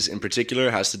thesis in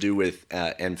particular has to do with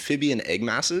amphibian egg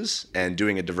masses and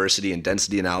doing a diversity and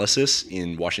density analysis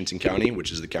in Washington County,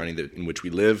 which is the county in which we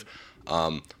live.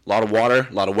 A lot of water,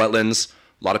 a lot of wetlands,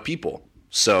 a lot of people.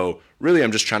 So really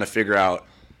I'm just trying to figure out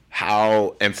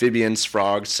how amphibians,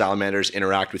 frogs, salamanders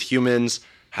interact with humans,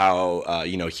 how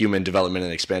human development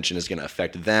and expansion is going to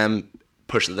affect them,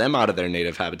 push them out of their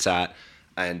native habitat.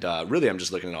 And really I'm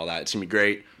just looking at all that. It's going to be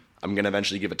great. I'm going to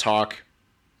eventually give a talk.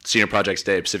 Senior Projects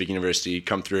Day, Pacific University,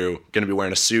 come through. Going to be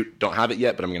wearing a suit. Don't have it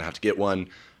yet, but I'm going to have to get one.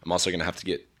 I'm also going to have to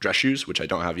get dress shoes, which I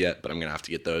don't have yet, but I'm going to have to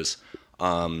get those.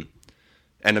 And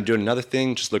I'm doing another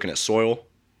thing, just looking at soil,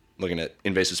 looking at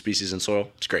invasive species in soil.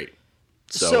 It's great.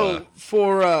 So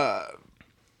for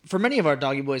many of our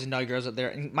doggy boys and doggy girls out there,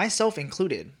 and myself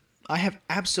included, I have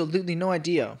absolutely no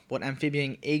idea what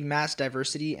amphibian egg mass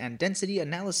diversity and density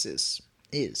analysis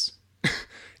is.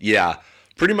 Yeah,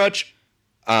 pretty much.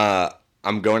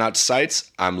 I'm going out to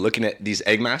sites. I'm looking at these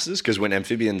egg masses because when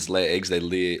amphibians lay eggs, they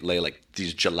lay like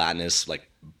these gelatinous like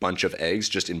bunch of eggs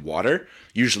just in water,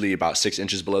 usually about 6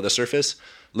 inches below the surface.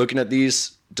 Looking at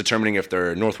these, determining if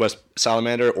they're Northwest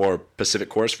salamander or Pacific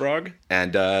chorus frog,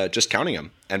 and just counting them.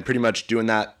 And pretty much doing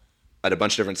that at a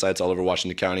bunch of different sites all over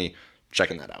Washington County,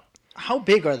 checking that out. How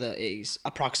big are the eggs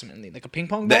approximately? Like a ping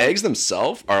pong ball? The eggs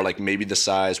themselves are like maybe the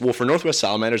size. Well, for Northwest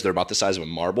salamanders, they're about the size of a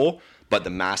marble, but the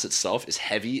mass itself is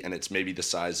heavy, and it's maybe the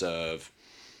size of,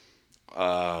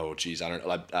 I don't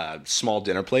know, a small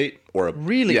dinner plate or a.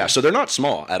 Really? Yeah, so they're not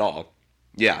small at all.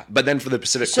 Yeah, but then for the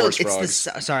Pacific chorus frogs.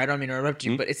 Sorry, I don't mean to interrupt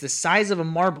you, but it's the size of a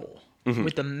marble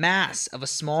with the mass of a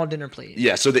small dinner plate.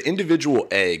 Yeah, so the individual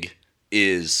egg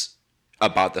is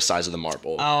about the size of the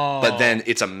marble. Oh. But then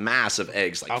it's a mass of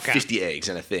eggs, like Okay. 50 eggs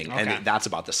in a thing, Okay. and that's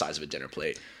about the size of a dinner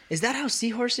plate. Is that how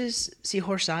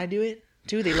seahorse-eye do it?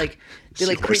 Too? They create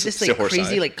Seahorse- this like seahorse-eye.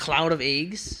 crazy like cloud of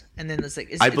eggs, and then it's like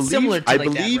it's I similar to like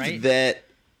believe that,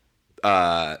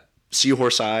 right?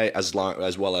 Seahorse eye, as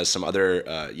well as some other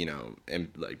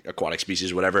like aquatic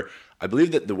species, whatever. I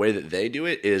believe that the way that they do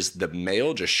it is the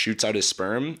male just shoots out his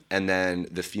sperm, and then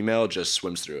the female just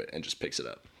swims through it and just picks it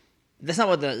up. That's not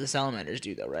what the salamanders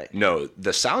do, though, right? No,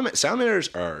 the salamanders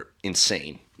are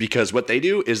insane because what they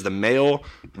do is the male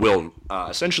will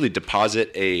essentially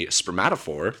deposit a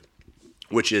spermatophore,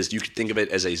 which is, you could think of it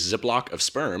as a Ziploc of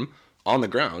sperm on the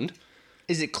ground.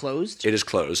 Is it closed? It is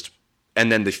closed.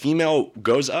 And then the female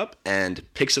goes up and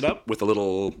picks it up with a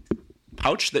little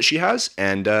pouch that she has,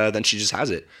 and then she just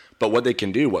has it. But what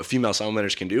female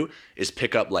salamanders can do is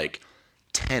pick up like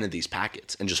 10 of these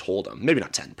packets and just hold them. Maybe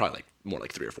not 10, probably like more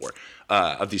like 3 or 4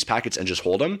 of these packets and just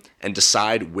hold them and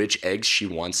decide which eggs she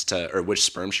wants to, or which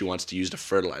sperm she wants to use to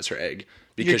fertilize her egg.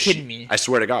 Because You're kidding me. I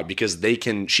swear to God, because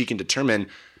she can determine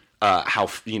how,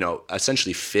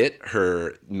 essentially fit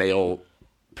her male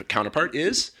counterpart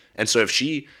is. And so if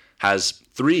she has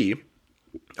 3,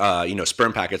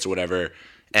 sperm packets or whatever,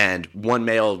 and one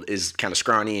male is kind of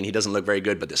scrawny and he doesn't look very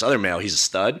good, but this other male, he's a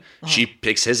stud. She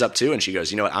picks his up too, and she goes,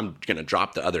 you know what, I'm going to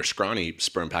drop the other scrawny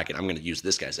sperm packet. I'm going to use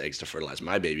this guy's eggs to fertilize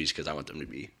my babies because I want them to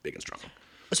be big and strong.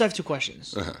 So I have 2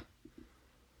 questions.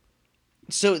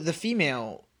 So the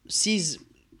female sees,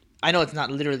 I know it's not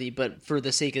literally, but for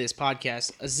the sake of this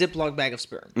podcast, a Ziploc bag of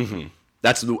sperm.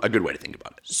 That's a good way to think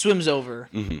about it. Swims over.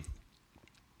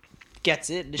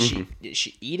 Gets it. Does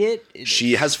she eat it?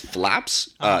 She has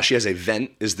flaps. She has a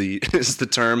vent is the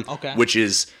term, Okay. which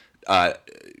is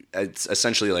it's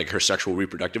essentially like her sexual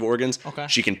reproductive organs. Okay.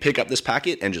 She can pick up this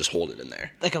packet and just hold it in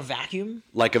there. Like a vacuum?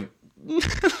 Like a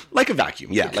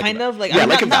vacuum, yeah.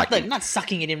 Not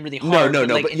sucking it in really hard. No,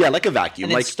 like, but yeah, like a vacuum.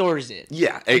 And then Like stores it.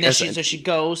 Yeah. And then so she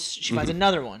goes, she finds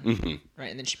another one. Right,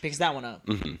 and then she picks that one up.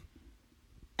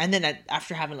 And then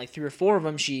after having like 3 or 4 of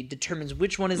them, she determines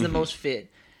which one is the most fit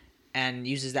and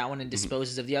uses that one and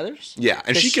disposes of the others. Yeah,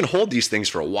 and she can hold these things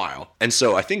for a while. And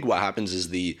so I think what happens is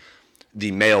the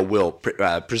male will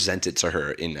present it to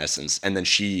her in essence, and then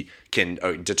she can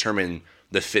determine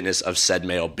the fitness of said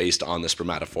male based on the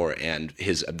spermatophore and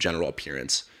his general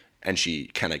appearance, and she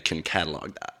kind of can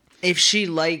catalog that. If she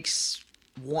likes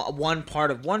one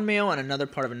part of one male and another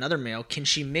part of another male, can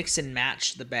she mix and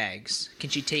match the bags? Can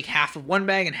she take half of one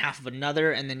bag and half of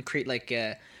another and then create like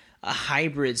a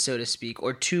hybrid, so to speak,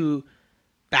 or 2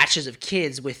 batches of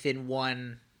kids within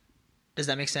one? Does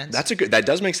that make sense? That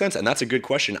does make sense, and that's a good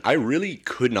question. I really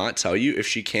could not tell you if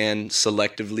she can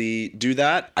selectively do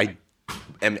that. I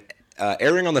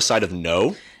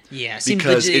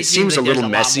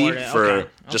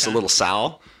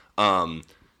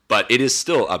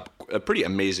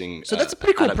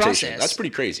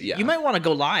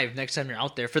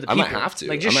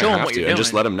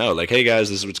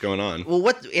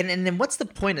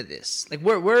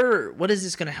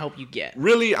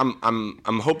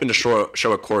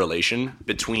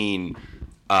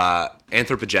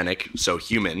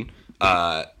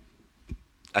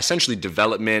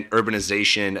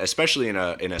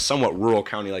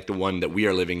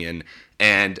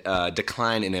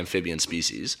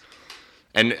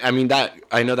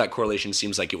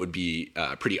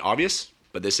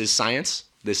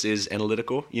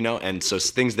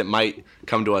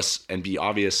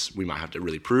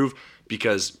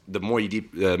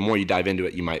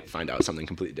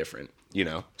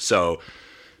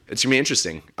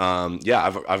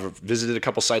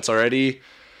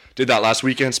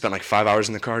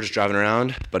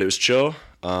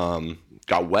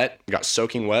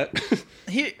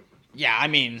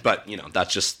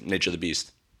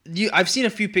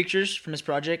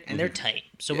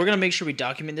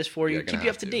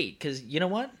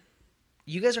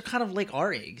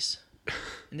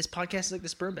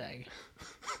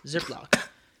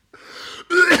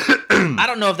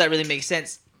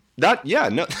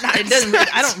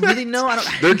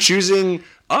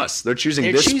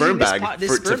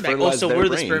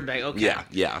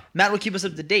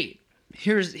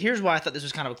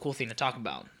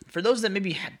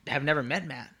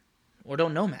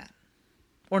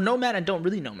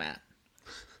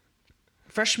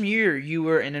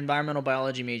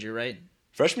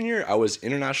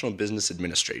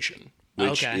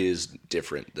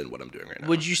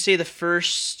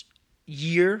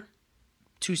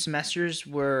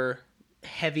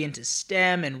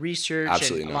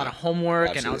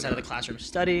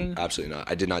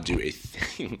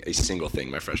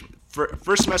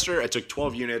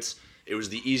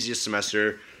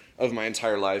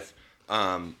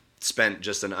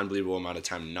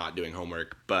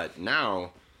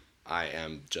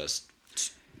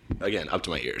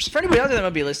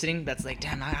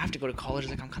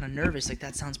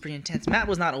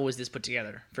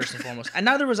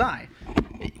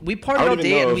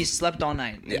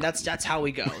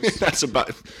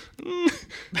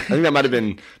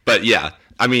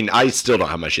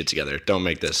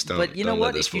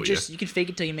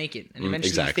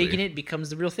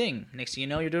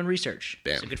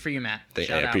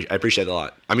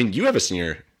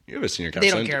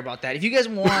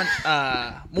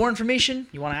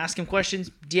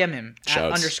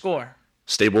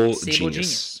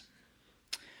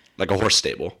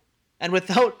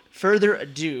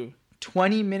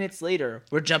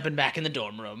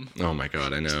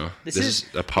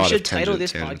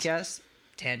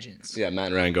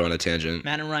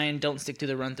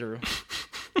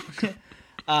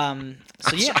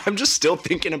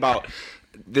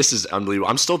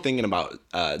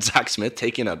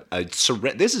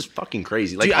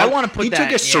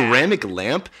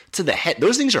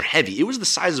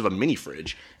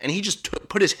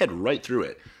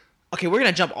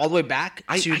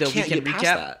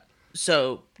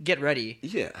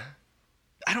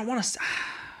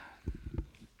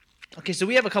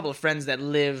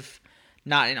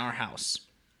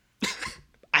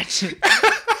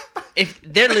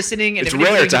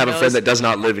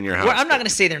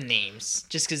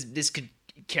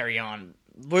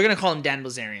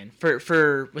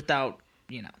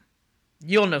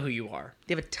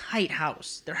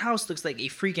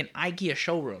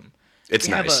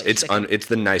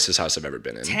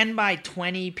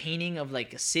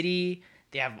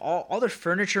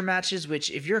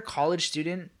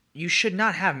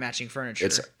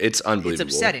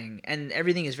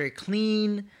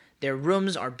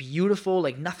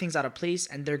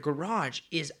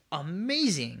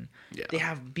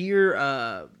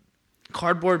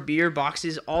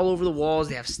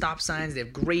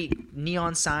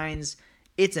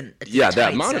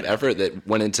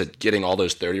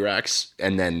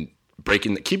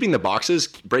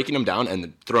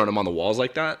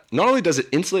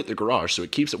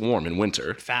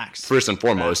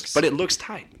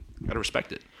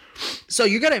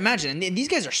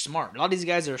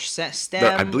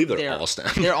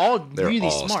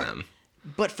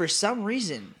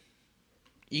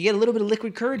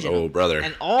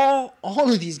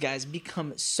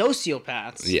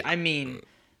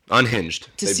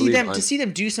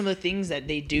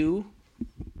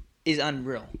is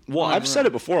unreal. Well, I've said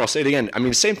it before. I'll say it again. I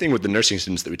mean, same thing with the nursing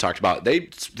students that we talked about. They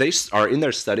are in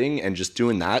there studying and just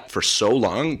doing that for so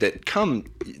long that come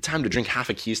time to drink half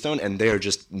a Keystone and they are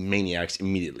just maniacs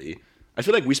immediately. I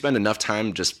feel like we spend enough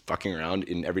time just fucking around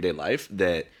in everyday life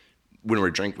that when we're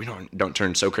drunk, we don't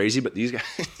turn so crazy. But these guys,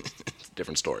 it's a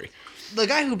different story. The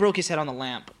guy who broke his head on the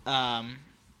lamp.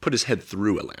 Put his head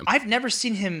through a lamp. I've never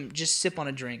seen him just sip on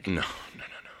a drink. No.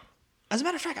 As a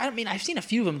matter of fact, I've seen a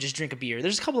few of them just drink a beer.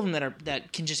 There's a couple of them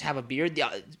that can just have a beer.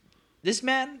 This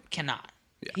man cannot.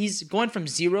 Yeah. He's going from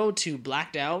 0 to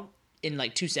blacked out in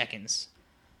like 2 seconds.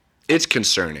 It's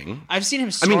concerning. I've seen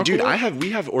him snorkel. I mean, dude, we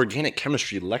have organic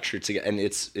chemistry lecture together, and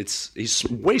he's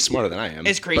way smarter than I am.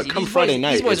 It's crazy. But come Friday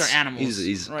night, these boys are animals.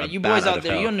 He's right. You boys out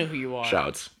there, you don't know who you are.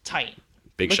 Shouts. Tight.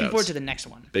 Big Looking shouts. forward to the next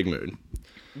one. Big mood.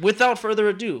 Without further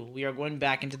ado, we are going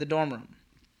back into the dorm room.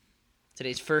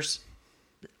 Today's first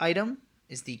item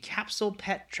is the Capsule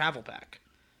Pet Travel Pack.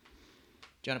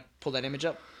 Do you want to pull that image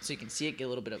up so you can see it? Get a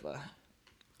little bit of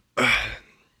a...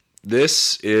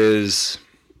 This is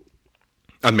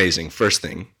amazing. First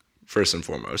and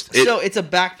foremost. So it's a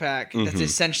backpack that's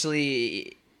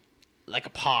essentially like a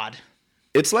pod.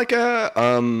 It's like a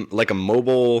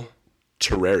mobile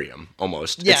terrarium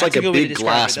almost. Yeah, it's like a big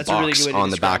glass that's a really box good way to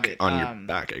on the back describe it. on your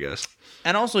back, I guess.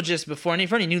 And also, just for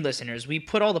any new listeners, we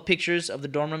put all the pictures of the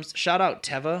dorm rooms. Shout out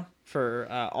Teva for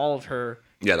all of her.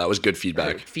 Yeah, that was good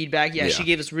feedback. Yeah, she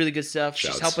gave us really good stuff.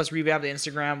 Shouts. She's helped us revamp the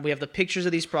Instagram. We have the pictures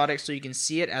of these products so you can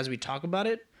see it as we talk about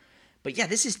it. But yeah,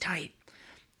 this is tight.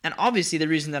 And obviously, the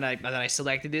reason that I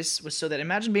selected this was so that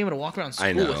imagine being able to walk around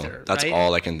school with her. That's right?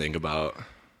 all I can think about.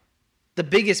 The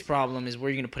biggest problem is where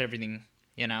you're going to put everything,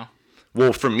 you know?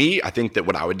 Well, for me, I think that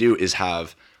what I would do is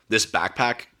have this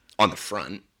backpack on the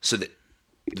front so that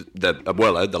the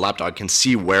abuela, the lapdog, can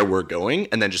see where we're going,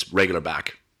 and then just regular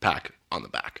backpack on the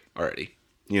back already.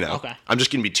 You know? Okay. I'm just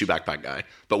going to be 2 backpack guy.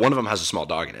 But one of them has a small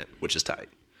dog in it, which is tight.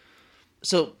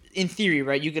 So, in theory,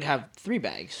 right, you could have 3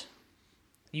 bags.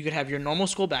 You could have your normal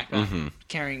school backpack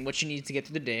carrying what you need to get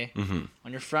through the day.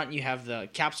 On your front, you have the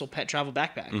Capsule Pet Travel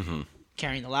Backpack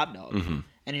carrying the lapdog. And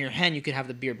in your hand, you could have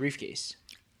the beer briefcase.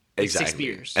 Exactly. 6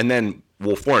 beers. And then,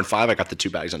 4 and 5, I got the 2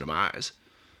 bags under my eyes.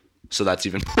 So that's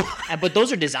even more. But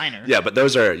those are designer. Yeah, but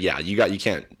those are, you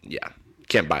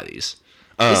can't buy these.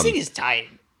 This thing is tight.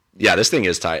 Yeah, this thing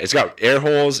is tight. It's got air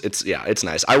holes. It's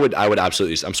nice. I would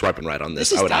absolutely, I'm swiping right on this.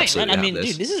 This is I would tight, absolutely right? I mean, have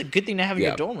this. dude, this is a good thing to have in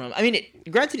your dorm room. I mean,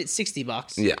 granted, it's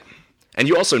 $60. Yeah. And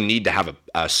you also need to have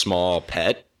a small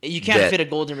pet. You can't fit a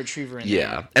golden retriever in there.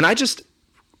 Yeah. And I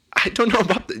don't know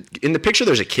about in the picture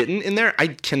there's a kitten in there. I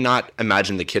cannot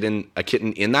imagine a kitten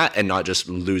in that and not just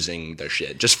losing their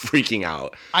shit, just freaking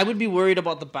out. I would be worried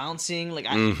about the bouncing. Like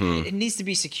it needs to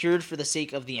be secured for the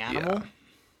sake of the animal. Yeah.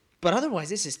 But otherwise,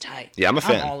 this is tight. Yeah, I'm a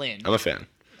fan. I'm all in. I'm a fan.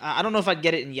 I don't know if I'd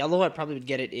get it in yellow. I probably would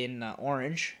get it in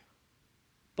orange.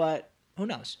 But who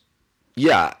knows?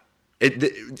 Yeah. In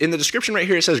the description right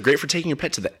here, it says great for taking your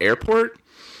pet to the airport.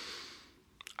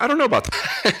 I don't know about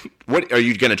that. What are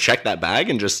you going to check that bag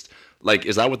and just like,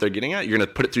 is that what they're getting at? You're going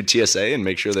to put it through TSA and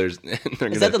make sure there's.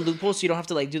 Is that the loophole so you don't have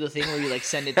to like do the thing where you like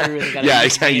send it through? And yeah,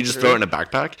 exactly. You just throw it in a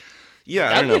backpack.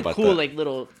 Yeah, I don't know about cool, that. like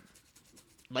little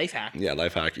life hack. Yeah,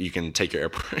 life hack. You can take your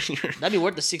airport. That'd be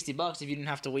worth the $60 if you didn't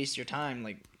have to waste your time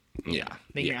like. Yeah.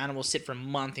 Making your animal sit for a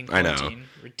month in quarantine. I know.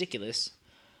 Ridiculous.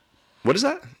 What is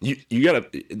that?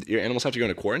 Your animals have to go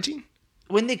into quarantine?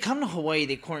 When they come to Hawaii,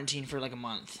 they quarantine for like a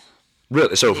month.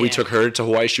 Really? So if we took her to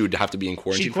Hawaii, she would have to be in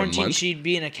quarantine for a month? She'd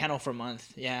be in a kennel for a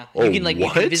month, yeah. Oh, you can what? You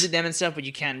can visit them and stuff, but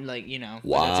you can't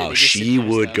Wow, she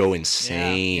would go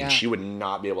insane. Yeah. She would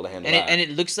not be able to handle that. And it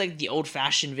looks like the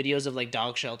old-fashioned videos of like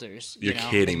dog shelters. You're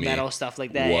kidding me. Metal stuff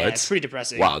like that. What? Yeah, it's pretty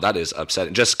depressing. Wow, that is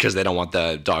upsetting. Just because they don't want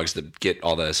the dogs to get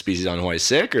all the species on Hawaii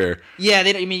sick, or? Yeah,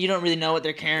 you don't really know what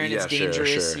they're carrying. It's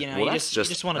dangerous. Sure. You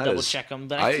just want to double check them.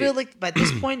 But I feel like by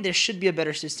this point there should be a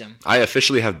better system. I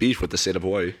officially have beef with the state of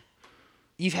Hawaii.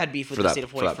 You've had beef with the state of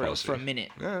Hawaii for a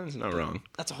minute. Yeah, that's not wrong.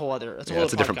 That's a whole other. That's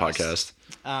a different podcast.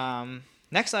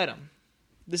 Next item.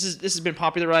 This has been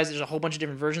popularized. There's a whole bunch of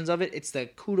different versions of it. It's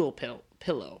the Kudo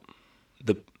pillow.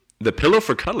 The pillow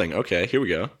for cuddling. Okay, here we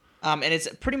go. And it's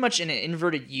pretty much in an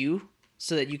inverted U,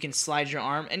 so that you can slide your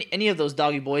arm. Any of those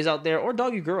doggy boys out there or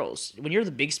doggy girls, when you're the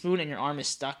big spoon and your arm is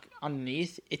stuck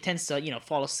underneath, it tends to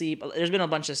fall asleep. There's been a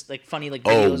bunch of like funny like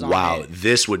videos on it.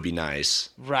 This would be nice.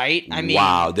 Right? I mean,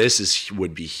 wow, this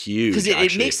would be huge. Because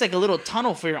it makes like a little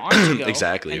tunnel for your arm to go.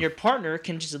 Exactly. And your partner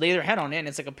can just lay their head on it, and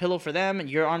it's like a pillow for them, and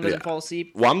your arm doesn't fall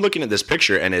asleep. Well, I'm looking at this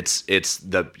picture, and it's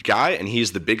the guy, and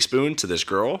he's the big spoon to this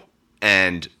girl,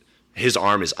 and his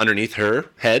arm is underneath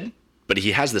her head, but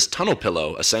he has this tunnel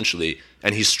pillow essentially,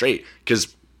 and he's straight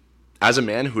because as a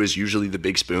man who is usually the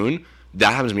big spoon,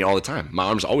 that happens to me all the time. My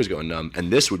arm's always going numb,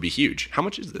 and this would be huge. How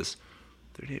much is this?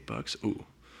 $38. Ooh.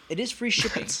 It is free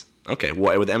shipping. Okay,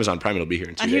 well, with Amazon Prime, it'll be here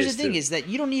in 2 days. And here's the thing is that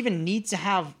you don't even need to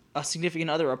have a significant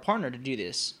other or partner to do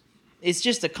this. It's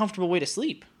just a comfortable way to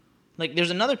sleep. Like,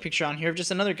 there's another picture on here of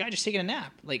just another guy just taking a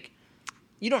nap. Like,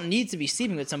 you don't need to be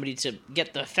sleeping with somebody to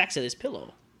get the effects of this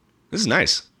pillow. This is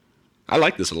nice. I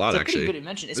like this a lot, It's a actually. pretty good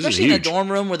invention, especially in a dorm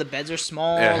room where the beds are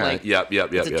small. Like, Yep.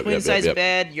 it's a twin-size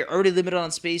bed. You're already limited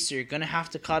on space, so you're gonna have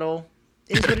to cuddle.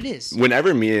 It is what it is.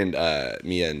 Whenever me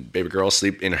and baby girl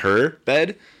sleep in her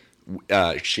bed,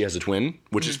 she has a twin,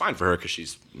 which is fine for her because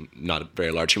she's not a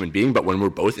very large human being. But when we're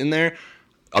both in there,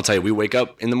 I'll tell you, we wake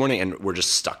up in the morning and we're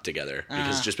just stuck together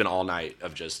because it's just been all night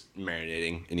of just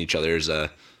marinating in each other's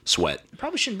sweat. It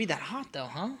probably shouldn't be that hot though,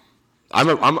 huh? I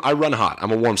run hot.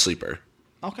 I'm a warm sleeper.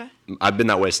 Okay. I've been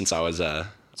that way since I was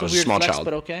a small flex, child.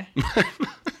 But okay.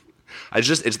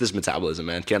 It's this metabolism,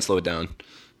 man. Can't slow it down.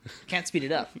 Can't speed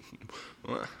it up.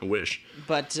 Well, I wish.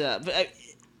 But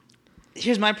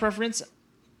here's my preference.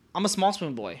 I'm a small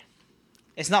spoon boy.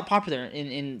 It's not popular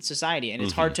in society, and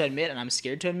it's hard to admit, and I'm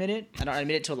scared to admit it. I don't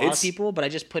admit it to a lot of people, but I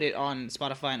just put it on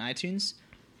Spotify and iTunes.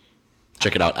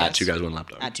 Check it out at 2 Guys 1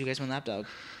 Lapdog. At 2 Guys 1 Lapdog.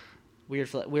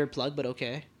 Weird plug, but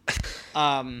okay.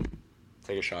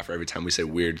 Take a shot for every time we say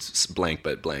weird blank,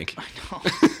 but blank. I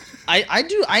know. I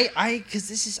do because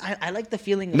this is I like the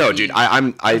feeling. No, dude,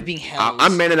 I'm being held.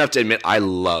 I'm man enough to admit I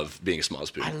love being a small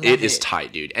spoon. It is it.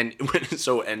 tight, dude, and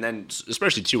then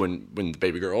especially too when the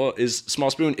baby girl is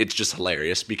small spoon, it's just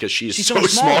hilarious because she's so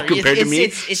small compared to me.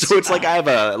 It's like I have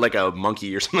a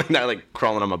monkey or something like that, like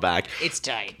crawling on my back. It's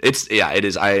tight. It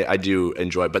is. I do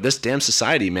enjoy it, but this damn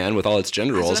society, man, with all its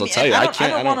gender roles, I'll tell you, I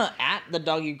don't want to at the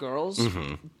doggy girls.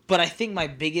 But I think my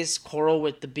biggest quarrel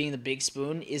with being the big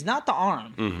spoon is not the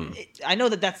arm. I know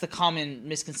that's the common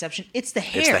misconception. It's the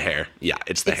hair. It's the hair. Yeah,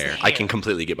 it's the hair. I can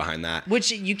completely get behind that.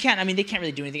 Which you can't. I mean, they can't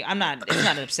really do anything. It's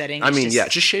not upsetting.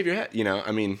 Just shave your head. You know,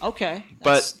 I mean. Okay.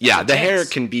 But yeah, the hair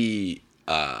can be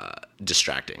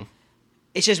distracting.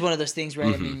 It's just one of those things,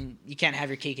 right? I mean, you can't have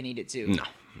your cake and eat it too.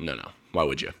 No. Why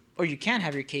would you? Or you can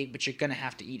have your cake, but you're gonna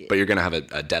have to eat it. But you're gonna have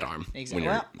a dead arm. Exactly.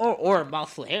 Or a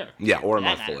mouthful of hair. Yeah, or a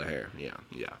mouthful of hair.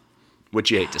 Yeah. Which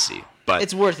you hate to see, but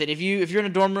it's worth it. If you're in a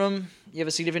dorm room, you have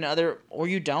a significant other, or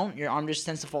you don't, your arm just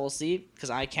tends to fall asleep. Because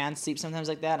I can sleep sometimes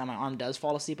like that, and my arm does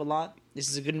fall asleep a lot. This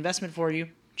is a good investment for you.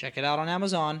 Check it out on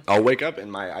Amazon. I'll wake up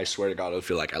and I swear to God, it'll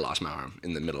feel like I lost my arm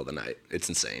in the middle of the night. It's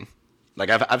insane. Like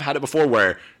I've had it before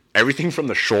where everything from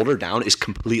the shoulder down is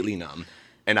completely numb,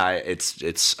 and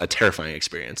it's a terrifying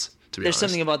experience. To be honest,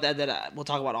 there's something about that we'll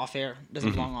talk about off air.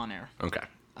 Doesn't belong on air. Okay,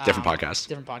 different podcast.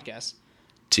 Different podcast.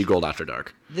 T Gold After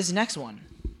Dark. This next one,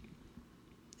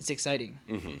 it's exciting.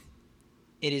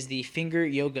 It is the Finger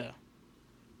Yoga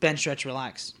Bench Stretch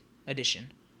Relax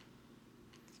edition.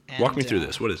 And, walk me through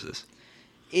this. What is this?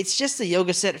 It's just a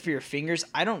yoga set for your fingers.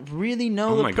 I don't really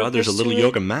know. Oh my God! There's a little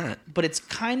yoga mat. But it's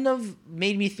kind of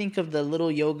made me think of the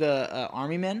little yoga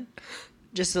army men,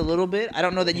 just a little bit. I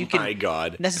don't know that you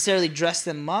can necessarily dress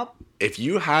them up. If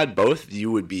you had both, you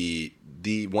would be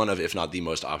the one of, if not the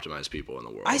most optimized people in the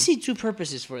world. I see two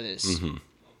purposes for this.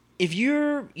 If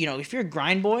you're a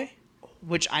grind boy,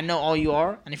 which I know all you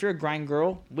are, and if you're a grind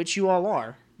girl, which you all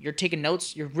are, you're taking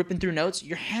notes, you're ripping through notes,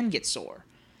 your hand gets sore.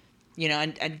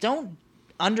 And don't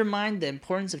undermine the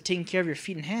importance of taking care of your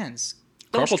feet and hands.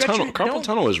 Carpal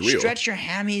tunnel is real. Stretch your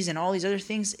hammies and all these other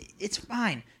things. It's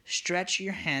fine. Stretch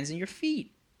your hands and your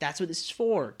feet. That's what this is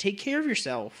for. Take care of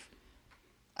yourself.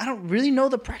 I don't really know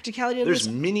the practicality of this.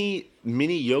 There's mini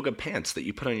yoga pants that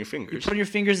you put on your fingers. You put on your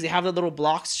fingers. They have the little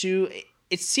blocks too.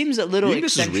 It seems a little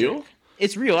eccentric. This is real?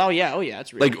 It's real. Oh yeah,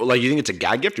 it's real. Like you think it's a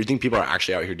gag gift, or you think people are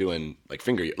actually out here doing like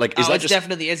finger? Like is that it's just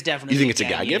definitely. You think it's a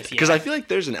gag gift? Because I feel like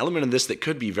there's an element of this that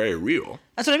could be very real.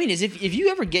 That's what I mean. Is if you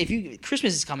ever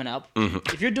Christmas is coming up,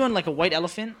 if you're doing like a white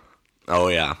elephant. Oh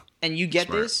yeah. And you get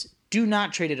this, do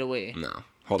not trade it away. No.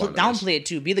 Hold on. Downplay it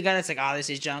too. Be the guy that's like, this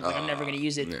is junk. Like I'm never gonna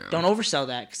use it. Yeah. Don't oversell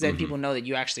that because then people know that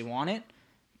you actually want it.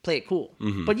 Play it cool,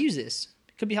 but use this.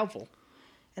 It could be helpful.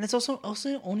 And it's also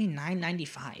only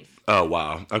 $9.95. Oh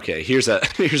wow! Okay, here's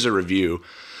a review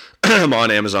on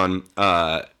Amazon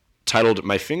titled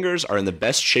 "My fingers are in the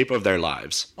best shape of their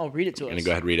lives." Oh, read it to us. I'm gonna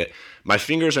go ahead and read it. My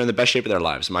fingers are in the best shape of their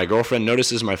lives. My girlfriend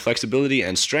notices my flexibility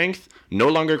and strength. No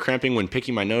longer cramping when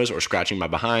picking my nose or scratching my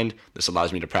behind. This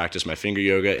allows me to practice my finger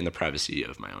yoga in the privacy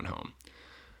of my own home.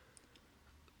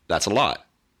 That's a lot.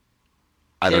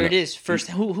 There it is. First,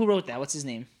 who wrote that? What's his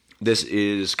name? This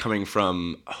is coming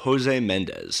from Jose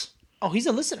Mendez. Oh, he's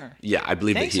a listener. Yeah, I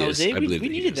believe Thanks, that he Jose. is. I believe we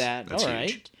that needed he is. that. That's all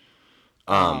huge.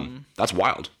 right. That's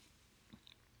wild.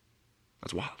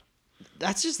 That's wild.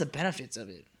 that's just the benefits of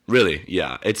it. Really,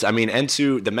 yeah. And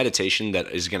to the meditation that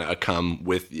is going to come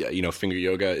with, finger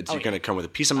yoga, you're going to come with a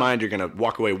peace of mind. You're going to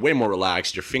walk away way more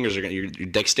relaxed. Your fingers are your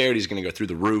dexterity is going to go through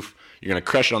the roof. You're going to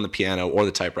crush it on the piano or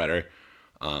the typewriter.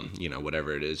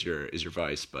 Whatever it is your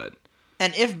vice. But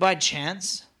and if by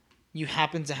chance you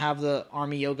happen to have the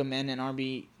Army Yoga men and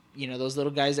Army, those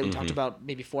little guys that we talked about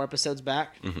maybe 4 episodes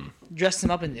back, dress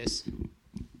them up in this.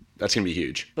 That's going to be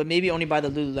huge. But maybe only by the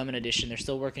Lululemon edition. They're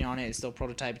still working on it. It's still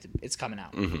prototyped. It's coming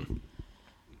out.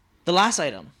 The last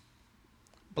item,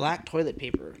 black toilet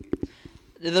paper.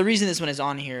 The reason this one is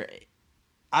on here,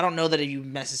 I don't know that if you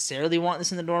necessarily want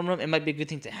this in the dorm room. It might be a good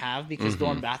thing to have because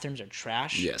dorm bathrooms are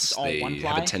trash. Yes, it's all they one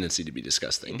ply. have a tendency to be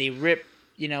disgusting. They rip,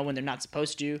 when they're not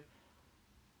supposed to.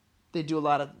 They do a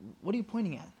lot of... What are you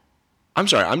pointing at? I'm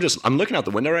sorry. I'm looking out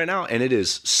the window right now, and it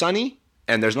is sunny.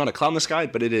 And there's not a cloud in the sky,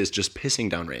 but it is just pissing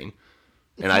down rain.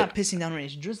 It's not pissing down rain.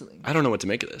 It's drizzling. I don't know what to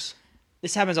make of this.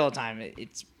 This happens all the time.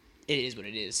 It is what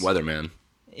it is. Weatherman.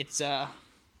 It's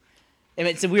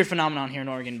it's a weird phenomenon here in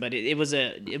Oregon, but it was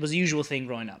a usual thing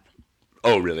growing up.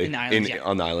 Oh, really? In the islands, yeah.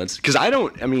 On the islands? Because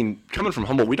coming from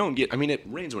Humboldt, we don't get... it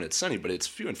rains when it's sunny, but it's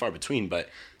few and far between. But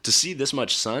to see this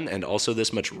much sun and also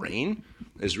this much rain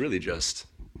is really just...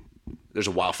 There's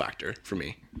a wow factor for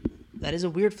me. That is a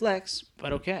weird flex,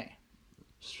 but okay.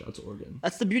 Shout out to Oregon.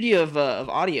 That's the beauty of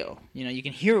audio. You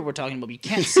can hear what we're talking about, but you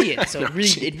can't see it. So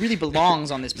it really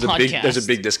belongs on this podcast. There's a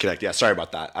big disconnect. Yeah, sorry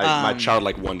about that. My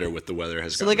childlike wonder with the weather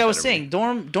has. So, like I was saying,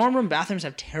 dorm room bathrooms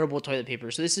have terrible toilet paper.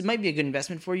 So this might be a good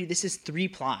investment for you. This is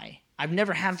 3-ply. I've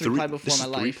never had 3-ply before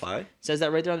in my life. 3-ply? It says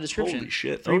that right there on the description. Holy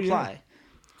shit! 3-ply.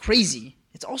 Crazy.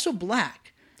 It's also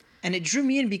black, and it drew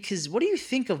me in because what do you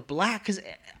think of black? Because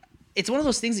it's one of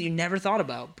those things that you never thought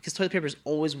about because toilet paper is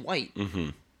always white. Mm-hmm.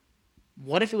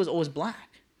 What if it was always black?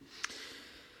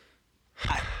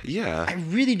 I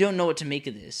really don't know what to make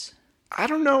of this. I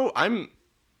don't know. I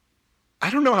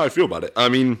don't know how I feel about it.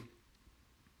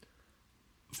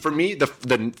 For me,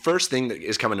 the first thing that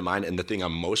is coming to mind and the thing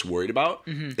I'm most worried about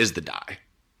is the dye.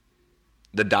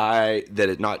 The dye that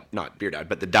it not beer dye,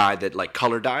 but the dye that like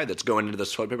color dye that's going into the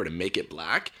toilet paper to make it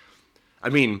black.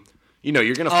 You're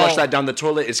going to flush that down the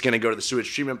toilet. It's going to go to the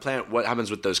sewage treatment plant. What happens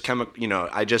with those chemical?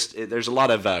 There's a lot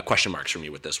of question marks for me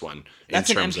with this one. That's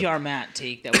an NPR Matt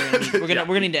take that we're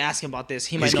gonna need to ask him about this.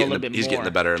 He might know a little bit more. He's getting the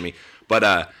better of me. But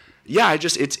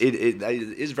it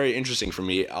is very interesting for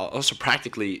me. Also,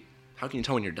 practically, how can you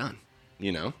tell when you're done?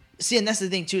 See, and that's the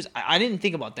thing too. Is I didn't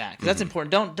think about that because that's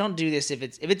important. Don't do this if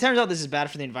it turns out this is bad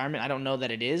for the environment. I don't know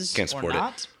that it is or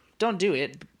not. Don't do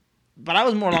it. But I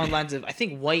was more along the lines of I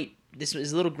think white. This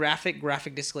is a little graphic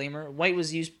disclaimer. White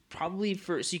was used probably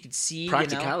so you could see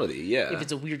practicality, yeah. If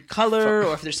it's a weird color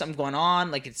or if there's something going on,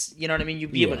 like it's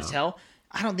you'd be able to tell.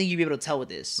 I don't think you'd be able to tell with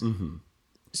this. Mm-hmm.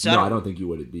 So I don't think you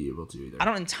would be able to either. I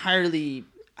don't entirely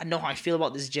know how I feel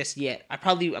about this just yet. I'm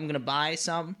gonna buy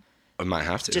some. I might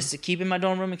have to just to keep in my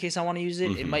dorm room in case I want to use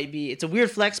it. Mm-hmm. It's a weird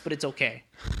flex, but it's okay.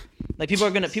 Like people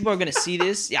are gonna see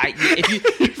this. Yeah,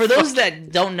 for those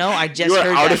that don't know, I just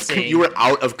heard that saying. You were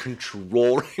out of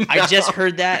control right now. I just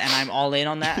heard that, and I'm all in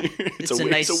on that. It's a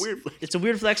weird flex. It's a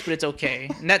weird flex, but it's okay.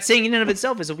 And that saying in and of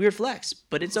itself is a weird flex,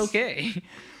 but it's okay.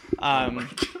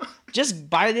 Just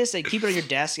buy this and keep it on your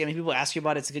desk. People ask you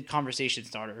about it. It's a good conversation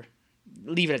starter.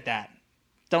 Leave it at that.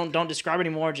 Don't describe it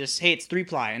anymore. Just hey, it's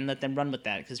 3-ply, and let them run with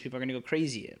that because people are gonna go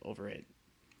crazy over it.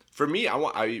 For me,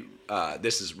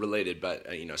 this is related, but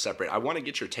separate. I want to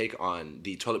get your take on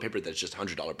the toilet paper that's just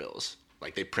 $100 bills.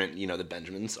 Like they print, the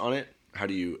Benjamins on it. How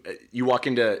do you you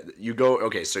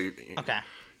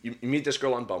meet this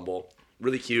girl on Bumble,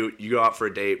 really cute. You go out for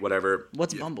a date, whatever.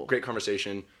 What's Bumble? Great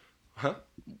conversation. Huh?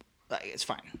 It's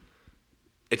fine.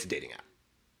 It's a dating app.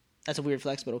 That's a weird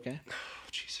flex, but okay. Oh,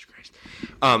 Jesus Christ.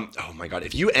 Oh my God.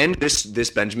 If you end this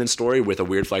Benjamin story with a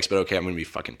weird flex, but okay, I'm going to be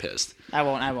fucking pissed. I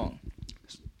won't.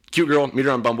 Cute girl, meet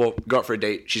her on Bumble, go out for a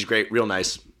date. She's great, real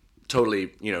nice.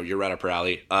 Totally, you're right up her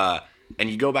alley. And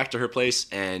you go back to her place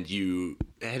and you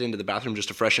head into the bathroom just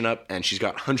to freshen up, and you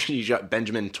got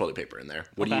Benjamin toilet paper in there.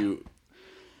 What do you...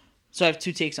 So I have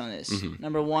 2 takes on this. Mm-hmm.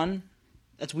 Number 1,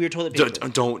 that's weird toilet paper.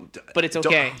 But it's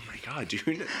okay. Oh my God,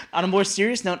 dude. On a more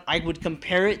serious note, I would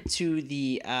compare it to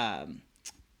the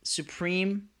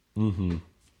Supreme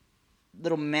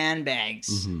little man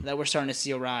bags that we're starting to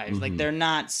see arrive. Like they're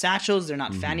not satchels, they're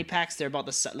not fanny packs. They're about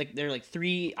they're like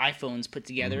 3 iPhones put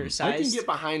together size. I can get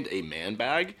behind a man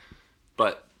bag,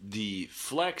 but the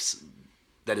flex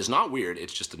that is not weird.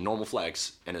 It's just a normal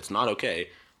flex, and it's not okay.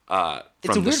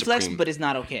 It's a weird flex, but it's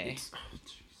not okay.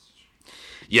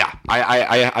 Yeah,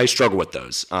 I struggle with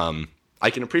those. I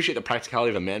can appreciate the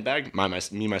practicality of a man bag.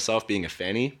 Me myself being a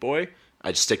fanny boy,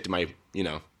 I just stick to my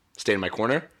stay in my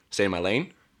corner, stay in my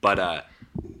lane. But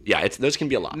yeah, those can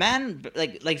be a lot. Man,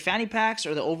 like fanny packs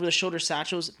or the over-the-shoulder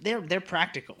satchels, they're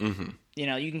practical. You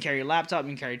know, you can carry your laptop,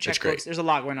 you can carry checkbooks. There's a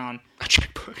lot going on. A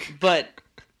checkbook. But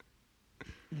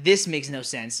this makes no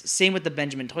sense. Same with the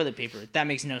Benjamin toilet paper. That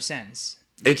makes no sense.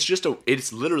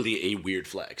 It's literally a weird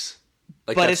flex.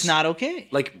 Like, but it's not okay.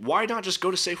 Like, why not just go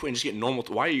to Safeway and just get normal?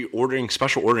 Why are you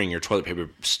special ordering your toilet paper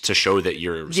to show that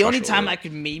you're the only time I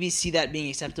could maybe see that being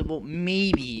acceptable,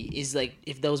 maybe, is like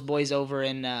if those boys over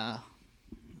in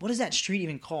what is that street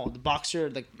even called? The Boxer,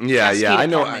 like Cascade I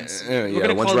know. We're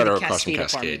gonna one's call right them the across from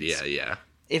Cascade Cascade. Apartments. Yeah.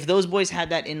 If those boys had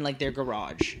that in like their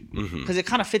garage, because it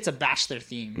kind of fits a bachelor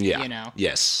theme. Yeah. You know.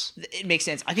 Yes. It makes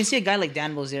sense. I can see a guy like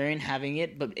Dan Bilzerian having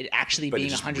it, but it actually being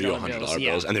just $100 real bills.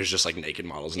 bills, and there's just like naked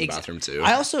models in the bathroom too.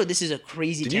 I also, this is a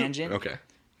crazy tangent. Okay.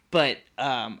 But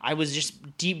I was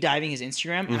just deep diving his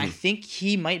Instagram, and I think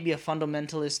he might be a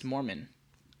fundamentalist Mormon.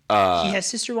 He has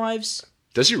sister wives.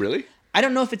 Does he really? I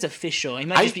don't know if it's official. He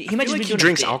might just be. He might just be doing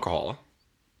drinks alcohol.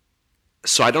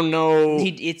 So I don't know.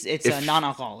 It's a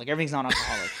non-alcoholic. Everything's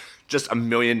non-alcoholic. Just a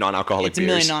million non-alcoholic It's a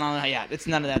million non-alcoholic. Yeah, it's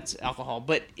none of that's alcohol.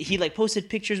 But he like posted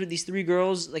pictures with these 3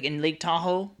 girls like in Lake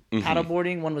Tahoe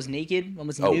paddleboarding. One was naked, one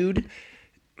was nude,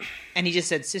 and he just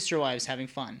said sister wives having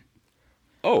fun.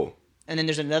 Oh. And then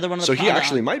there's another one. So he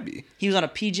actually might be. He was on a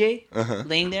PJ,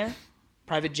 laying there,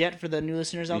 private jet for the new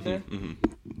listeners out there.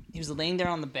 He was laying there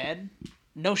on the bed,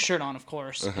 no shirt on, of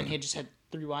course, and he had just had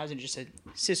 3 wives and just said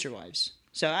sister wives.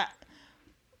 So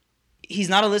he's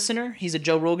not a listener. He's a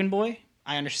Joe Rogan boy.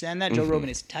 I understand that. Joe Rogan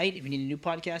is tight. If you need a new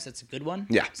podcast, that's a good one.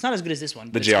 Yeah. It's not as good as this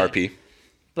one. The JRP.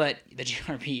 But the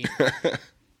JRP.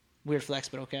 Weird flex,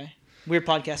 but okay. Weird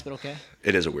podcast, but okay.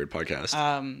 It is a weird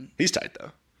podcast. He's tight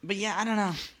though. But yeah, I don't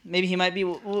know. Maybe he might be.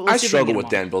 We'll I struggle with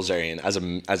Dan Bilzerian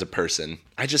as a person.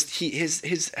 I just he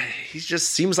just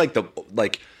seems like the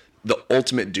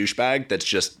ultimate douchebag that's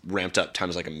just ramped up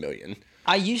times like a million.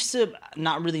 I used to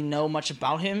not really know much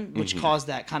about him, which caused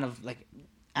that kind of like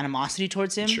animosity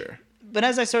towards him. Sure. But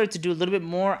as I started to do a little bit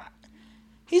more,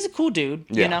 he's a cool dude.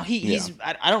 Yeah. You know, he's.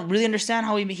 I don't really understand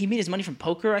how he made his money from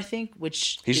poker. I think,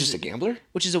 which he's just a gambler,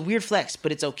 which is a weird flex,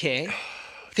 but it's okay.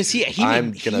 Because he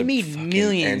made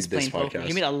millions playing poker.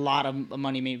 He made a lot of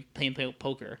money playing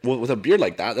poker. Well, with a beard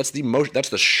like that, that's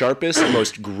the sharpest,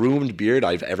 most groomed beard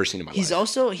I've ever seen in my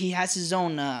life. He has his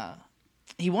own.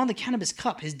 He won the Cannabis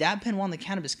Cup. His dad pen won the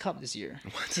Cannabis Cup this year.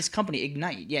 What? His company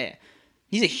Ignite. Yeah.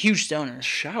 He's a huge stoner.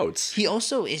 Shouts. He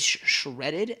also is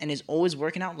shredded and is always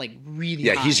working out like really.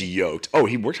 Yeah, high. He's yoked. Oh,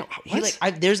 he works out. What?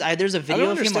 There's a video of him on YouTube. I don't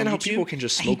understand how people can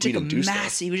just smoke weed and do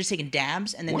stuff. He was just taking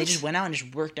dabs, and then they just went out and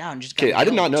just worked out and just. Okay, I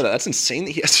did not know that. That's insane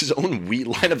that he has his own weed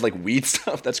line of like weed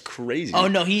stuff. That's crazy. Oh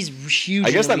no, he's huge.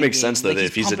 I guess that makes sense though. Like,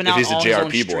 if he's a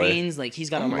JRP boy, strains, like he's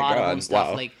got a lot of own stuff.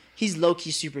 Wow. Like he's low key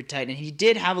super tight, and he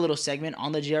did have a little segment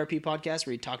on the JRP podcast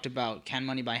where he talked about "Can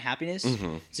Money Buy Happiness?"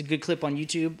 It's a good clip on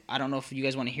YouTube. I don't know if you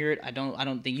guys want to hear it. I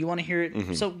don't think you want to hear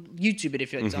it. So YouTube it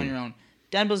if it's on your own.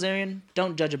 Dan Bilzerian,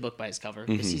 don't judge a book by his cover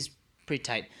because he's pretty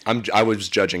tight. I was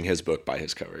judging his book by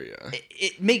his cover. Yeah.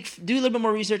 Do a little bit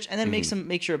more research and then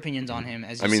make your opinions on him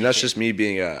as. That's just me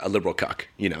being a liberal cuck.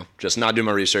 You know, just not doing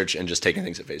my research and just taking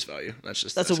things at face value.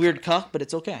 That's a weird cuck, but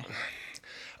it's okay.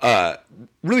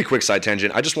 Really quick side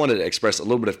tangent. I just wanted to express a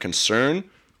little bit of concern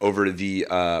over the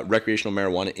recreational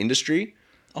marijuana industry.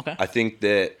 Okay. I think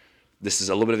that this is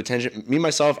a little bit of a tangent. Me,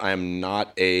 myself, I am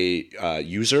not a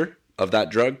user of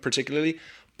that drug particularly,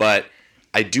 but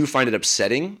I do find it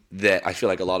upsetting that I feel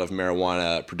like a lot of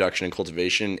marijuana production and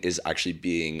cultivation is actually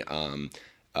being,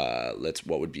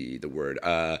 what would be the word,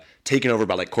 taken over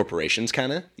by like corporations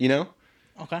kind of, you know?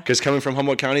 Okay. Because coming from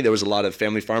Humboldt County, there was a lot of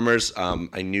family farmers.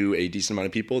 I knew a decent amount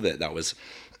of people that was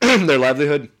their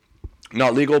livelihood.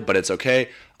 Not legal, but it's okay.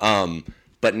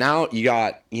 But now you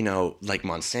got, like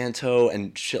Monsanto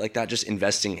and shit like that just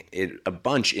investing a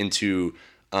bunch into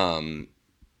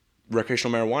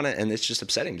recreational marijuana, and it's just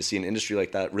upsetting to see an industry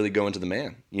like that really go into the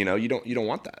man. You don't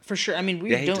want that. For sure. I mean,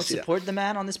 we don't support the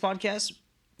man on this podcast.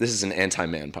 This is an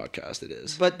anti-man podcast, it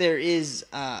is. But there is,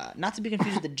 not to be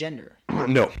confused with the gender.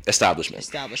 No, establishment.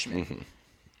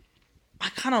 I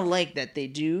kind of like that they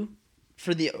do,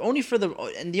 and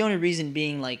the only reason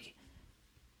being, like,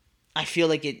 I feel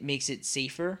like it makes it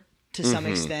safer to some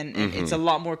extent, and it's a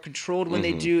lot more controlled when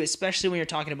they do, especially when you're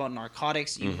talking about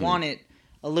narcotics. You want it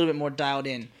a little bit more dialed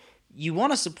in. You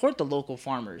want to support the local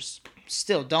farmers.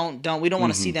 Still, we don't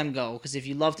want to see them go, because if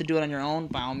you love to do it on your own,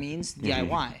 by all means,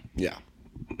 DIY. Yeah.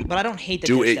 But I don't hate that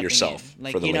do they're it yourself.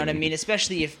 Like, you know what I mean?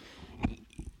 Especially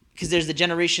because there's the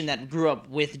generation that grew up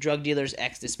with drug dealers,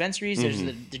 ex-dispensaries. There's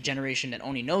the generation that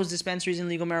only knows dispensaries and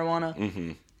legal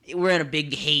marijuana. we're in a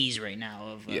big haze right now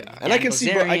of yeah, and I can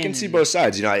see both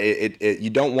sides. You know, you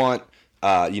don't want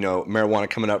marijuana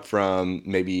coming up from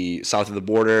maybe south of the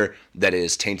border that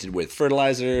is tainted with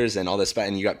fertilizers and all this stuff,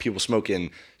 and you got people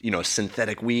smoking,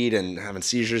 synthetic weed and having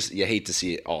seizures. You hate to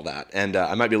see all that, and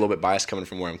I might be a little bit biased coming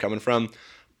from where I'm coming from,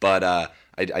 but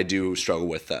I do struggle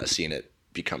with seeing it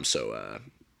become so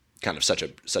kind of such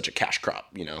a cash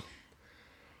crop.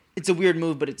 It's a weird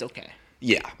move, but it's okay.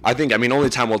 Yeah, only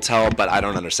time will tell, but I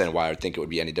don't understand why I would think it would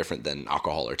be any different than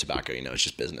alcohol or tobacco. It's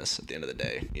just business at the end of the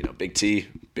day. Big T,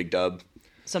 big dub.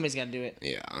 Somebody's got to do it.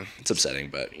 Yeah, it's upsetting,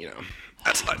 but,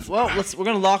 that's life. Well, we're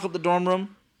going to lock up the dorm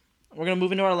room. We're going to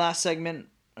move into our last segment,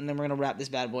 and then we're going to wrap this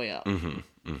bad boy up. We're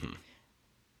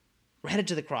headed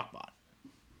to the crock pot.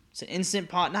 It's an instant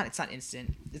pot. It's not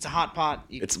instant. It's a hot pot.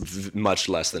 It's much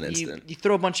less than instant. You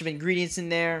throw a bunch of ingredients in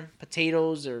there,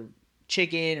 potatoes or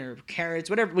chicken or carrots,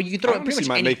 whatever. Well, you can throw pretty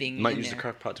much anything. Might use the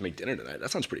crock pot to make dinner tonight. That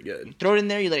sounds pretty good. Throw it in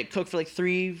there. You let it cook for like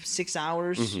 3-6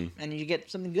 hours, and you get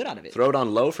something good out of it. Throw it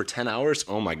on low for 10 hours.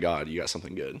 Oh my God, you got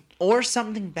something good. Or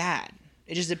something bad.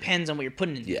 It just depends on what you're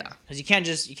putting in there. Yeah, because you can't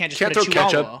just put throw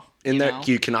ketchup in there.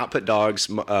 You cannot put dogs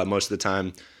most of the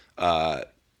time.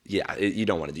 You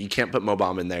don't want to. You can't put Mo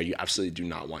Bamba in there. You absolutely do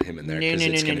not want him in there because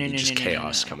it's going to be just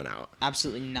chaos coming out.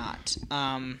 Absolutely not.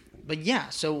 But yeah,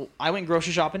 so I went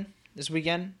grocery shopping this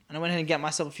weekend, and I went ahead and got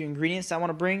myself a few ingredients that I want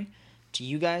to bring to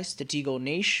you guys, to Tigo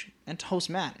Naish, and to host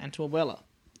Matt, and to Abuela.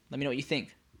 Let me know what you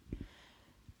think.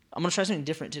 I'm going to try something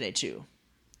different today, too.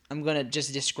 I'm going to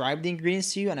just describe the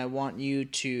ingredients to you, and I want you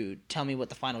to tell me what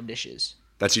the final dish is.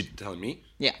 That's you telling me?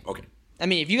 Yeah. Okay.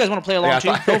 If you guys want to play along,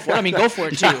 too, go for it. Go for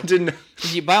it, too. I didn't.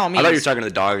 By all means. I thought you were talking to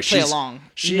the dog. Play along.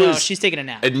 She's taking a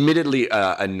nap. Admittedly,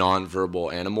 a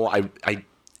non-verbal animal.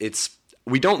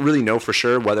 We don't really know for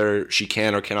sure whether she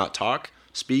can or cannot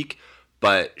speak,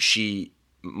 but she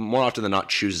more often than not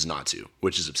chooses not to,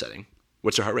 which is upsetting.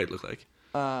 What's her heart rate look like?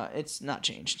 It's not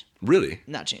changed. Really?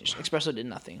 Not changed. Espresso did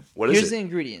nothing. Here's the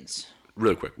ingredients.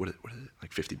 Really quick. What is it?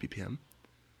 Like 50 BPM?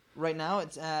 Right now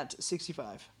it's at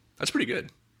 65. That's pretty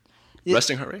good.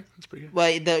 Resting heart rate? That's pretty good.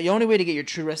 Well, the only way to get your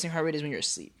true resting heart rate is when you're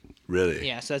asleep. Really?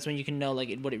 Yeah, so that's when you can know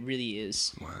what it really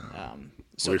is. Wow.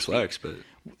 Weird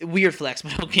flex,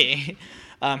 but okay.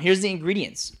 Here's the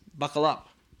ingredients. Buckle up.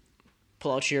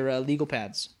 Pull out your legal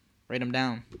pads. Write them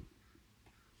down.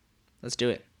 Let's do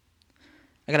it.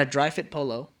 I got a dry fit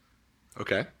polo.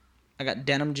 Okay. I got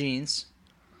denim jeans.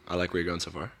 I like where you're going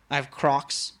so far. I have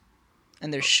Crocs.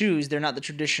 And they're shoes. They're not the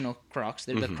traditional Crocs.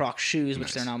 They're the Crocs shoes,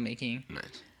 which they're now making.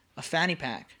 Nice. A fanny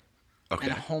pack. Okay.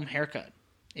 And a home haircut,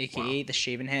 a.k.a. the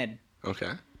shaven head.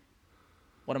 Okay.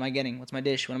 What am I getting? What's my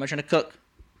dish? What am I trying to cook?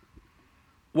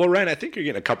 Well, Ryan, I think you're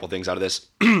getting a couple things out of this.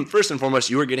 First and foremost,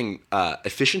 you are getting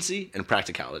efficiency and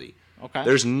practicality. Okay.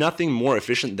 There's nothing more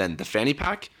efficient than the fanny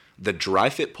pack, the dry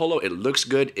fit polo. It looks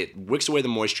good. It wicks away the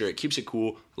moisture. It keeps it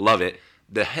cool. Love it.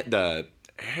 The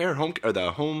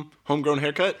homegrown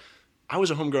haircut. I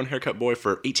was a homegrown haircut boy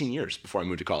for 18 years before I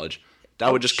moved to college. I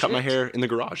would just cut my hair in the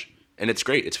garage, and it's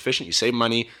great. It's efficient. You save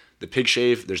money. The pig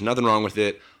shave, there's nothing wrong with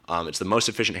it. It's the most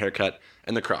efficient haircut.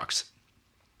 And the Crocs.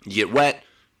 You get wet.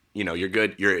 You're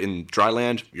good. You're in dry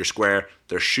land. You're square.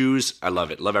 They're shoes. I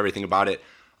love it. Love everything about it.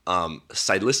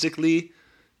 Stylistically,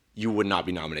 you would not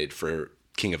be nominated for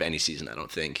King of any season, I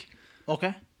don't think.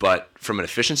 Okay. But from an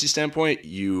efficiency standpoint,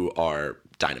 you are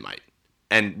dynamite.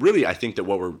 And really, I think that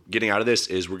what we're getting out of this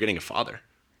is we're getting a father.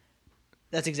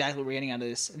 That's exactly what we're getting out of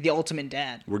this. The ultimate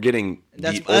dad. We're getting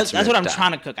that's ultimate what I'm dad.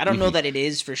 trying to cook. I don't know that it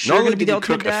is for sure. Not only did you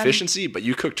cook efficiency, but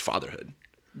you cooked fatherhood.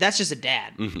 That's just a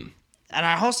dad. Mm-hmm. And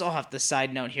I also have the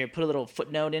side note here. Put a little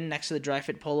footnote in next to the dry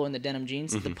fit polo and the denim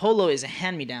jeans. Mm-hmm. The polo is a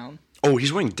hand-me-down. Oh,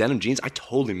 he's wearing denim jeans? I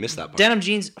totally missed that part. Denim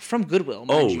jeans from Goodwill.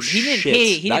 Shit.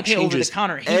 He didn't pay over the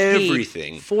counter. He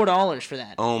everything. Paid $4 for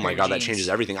that. Oh my God, that changes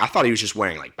everything. I thought he was just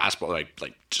wearing like basketball,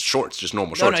 like shorts, just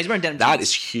normal shorts. No, he's wearing denim jeans. That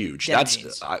is huge.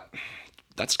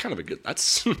 That's kind of a good.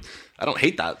 That's I don't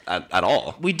hate that at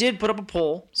all. We did put up a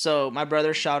poll. So my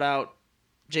brother, shout out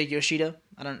Jake Yoshida.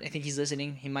 I think he's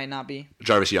listening. He might not be.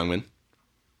 Jarvis Youngman.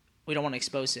 We don't want to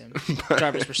expose him.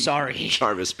 Jarvis, we're sorry.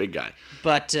 Jarvis, big guy.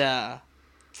 But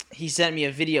he sent me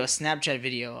a Snapchat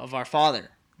video of our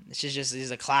father.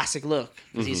 He's a classic look.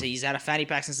 Mm-hmm. He's had a fanny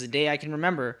pack since the day I can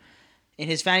remember. In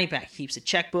his fanny pack, he keeps a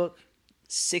checkbook,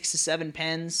 6 to 7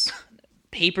 pens,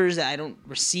 papers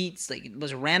receipts, like it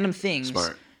was random things.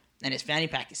 Smart. And his fanny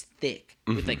pack is thick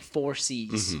with like 4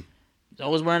 C's. Mm-hmm. He's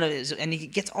always wearing and he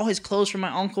gets all his clothes from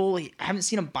my uncle. I haven't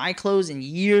seen him buy clothes in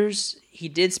years. He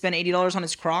did spend $80 on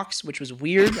his Crocs, which was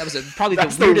weird. That was probably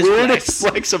the weirdest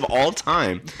flex of all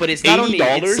time. But it's not only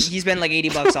 $80. He spent like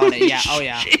 $80 on it. Yeah.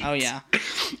 Oh yeah.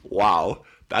 Wow.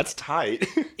 That's tight.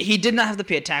 He did not have to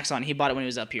pay a tax on it. He bought it when he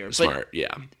was up here. Smart, but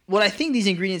yeah. What I think these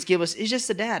ingredients give us is just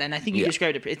a dad, and I think you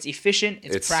described it. It's efficient,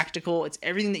 it's practical, it's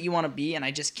everything that you want to be, and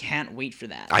I just can't wait for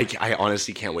that. I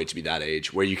honestly can't wait to be that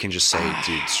age where you can just say,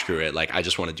 dude, screw it. Like, I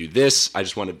just want to do this. I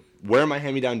just want to wear my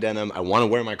hand-me-down denim. I want to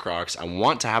wear my Crocs. I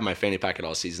want to have my fanny pack at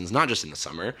all seasons, not just in the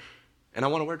summer. And I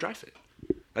want to wear dry fit.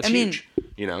 That's huge,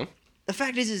 you know? The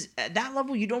fact is at that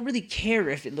level, you don't really care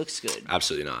if it looks good.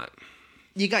 Absolutely not.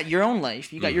 You got your own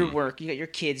life. You got your work. You got your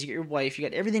kids. You got your wife. You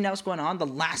got everything else going on. The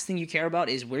last thing you care about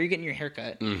is where you're getting your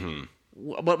haircut.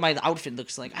 What my outfit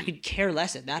looks like. I could care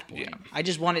less at that point. Yeah. I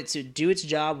just want it to do its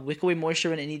job, wick away moisture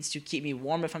when it needs to, keep me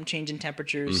warm if I'm changing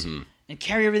temperatures, and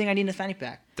carry everything I need in a fanny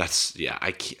pack. That's, yeah,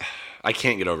 I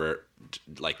can't get over,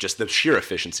 like, just the sheer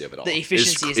efficiency of it all. The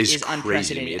efficiency is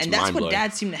unprecedented. And that's what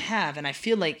dads seem to have. And I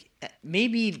feel like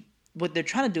maybe what they're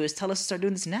trying to do is tell us to start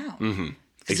doing this now.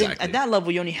 Exactly. At that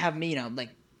level, you only have me, like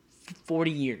 40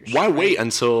 years. Why wait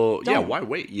until... why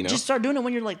wait, Just start doing it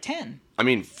when you're like 10. I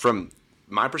mean, from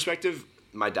my perspective,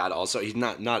 my dad also, he's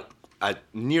not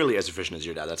nearly as efficient as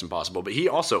your dad. That's impossible. But he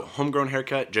also, homegrown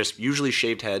haircut, just usually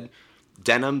shaved head,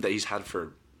 denim that he's had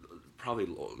for probably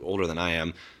older than I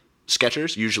am,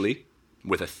 Skechers, usually,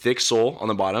 with a thick sole on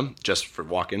the bottom, just for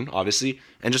walking, obviously,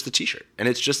 and just a t-shirt. And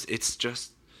it's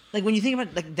just... Like, when you think about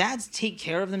it, like, dads take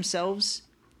care of themselves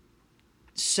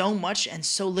so much and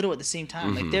so little at the same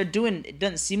time. Like, they're doing, it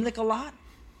doesn't seem like a lot,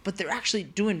 but they're actually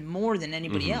doing more than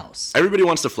anybody else. Everybody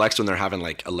wants to flex when they're having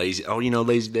like a lazy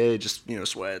day, just,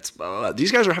 sweats, blah, blah, blah.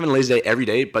 These guys are having a lazy day every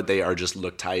day, but they are just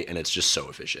look tight, and it's just so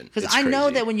efficient. Because I know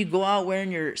that when you go out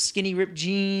wearing your skinny ripped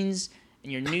jeans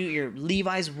and your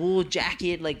Levi's wool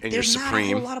jacket, like, and there's not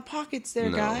a whole lot of pockets there,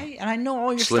 guy. And I know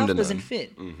all your stuff doesn't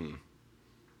fit.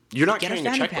 You're not carrying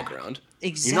a checkbook around.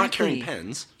 Exactly. You're not carrying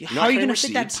pens. How are you going to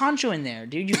fit that poncho in there,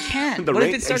 dude? You can't. What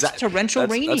if it starts torrential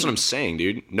raining? That's what I'm saying,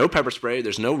 dude. No pepper spray.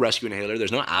 There's no rescue inhaler.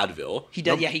 There's no Advil. He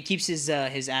does. Yeah, he keeps his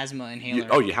asthma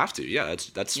inhaler. You have to. Yeah,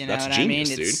 that's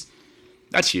genius, dude.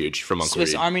 That's huge from Uncle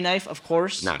Swiss Reed. Army knife, of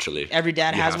course. Naturally. Every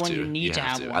dad has one. You need to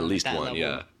have one. At least one,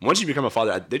 yeah. Once you become a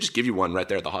father, they just give you one right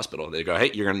there at the hospital. They go,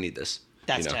 hey, you're going to need this.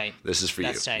 That's tight. This is for you.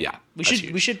 That's tight. Yeah. We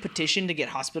should petition to get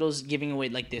hospitals giving away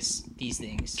like these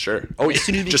things. Sure. As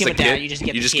soon as you become a dad, you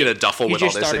just get a duffel with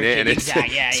all this in it, and it's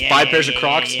 5 pairs of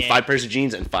Crocs, 5 pairs of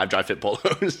jeans, and 5 dry fit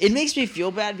polos. It makes me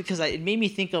feel bad because it made me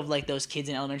think of like those kids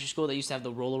in elementary school that used to have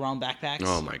the roll around backpacks.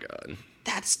 Oh my god.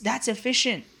 That's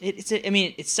efficient.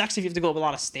 It sucks if you have to go up a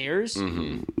lot of stairs.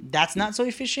 That's not so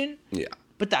efficient. Yeah.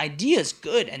 But the idea is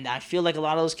good, and I feel like a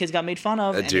lot of those kids got made fun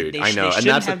of. Dude, I know, and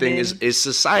that's the thing is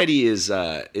society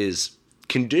is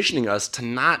conditioning us to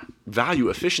not value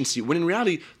efficiency when in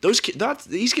reality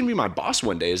he's gonna be my boss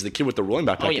one day as the kid with the rolling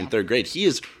backpack in 3rd grade. He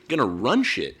is gonna run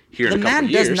shit here in a couple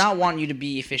years. The man does not want you to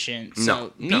be efficient.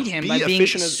 So beat him by being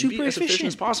super efficient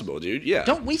as possible, dude. Yeah.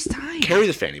 Don't waste time. Carry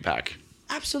the fanny pack.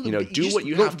 Absolutely. Do what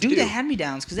you have to do. Do the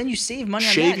hand-me-downs because then you save money on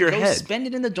that. Shave your head. Spend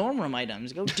it in the dorm room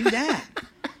items. Go do that.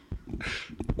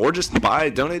 Or just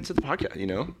donate to the podcast,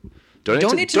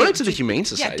 Donate to the Humane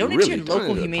Society. Yeah, donate to your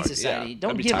local Humane Society.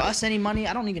 Don't give us any money.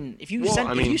 I don't even... If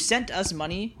you sent us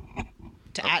money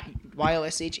to at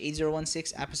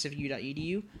YOSH8016 at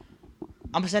pacificu.edu,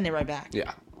 I'm sending it right back.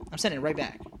 Yeah. I'm sending it right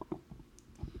back.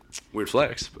 Weird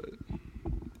flex, but...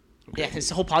 Okay. Yeah, this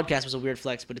whole podcast was a weird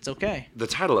flex, but it's okay. The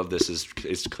title of this is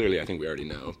clearly, I think we already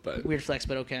know, but... Weird flex,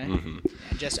 but okay.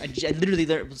 I literally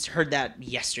heard that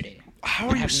yesterday. How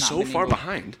are you so far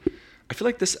behind? I feel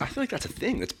like that's a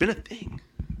thing. That's been a thing.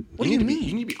 What do you mean?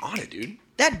 You need to be on it, dude.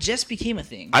 That just became a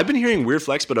thing. I've been hearing weird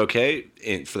flex, but okay,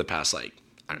 for the past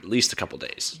at least a couple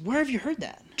days. Where have you heard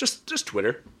that? Just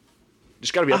Twitter.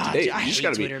 Just gotta be up to date. Dude, I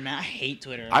hate Twitter, man. I hate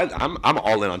Twitter. I'm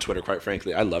all in on Twitter, quite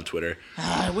frankly. I love Twitter.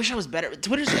 I wish I was better.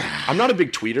 I'm not a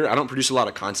big tweeter. I don't produce a lot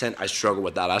of content. I struggle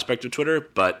with that aspect of Twitter,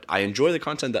 but I enjoy the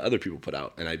content that other people put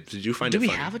out, and I do find it funny.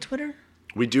 Do we have a Twitter?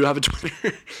 We do have a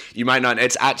Twitter. You might not.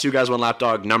 It's at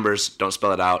 2guys1lapdog. Numbers. Don't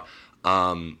spell it out.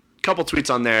 Couple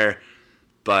tweets on there,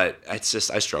 but it's just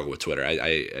I struggle with Twitter.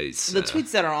 The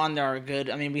tweets that are on there are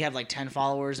good. I mean, we have like 10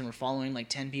 followers, and we're following like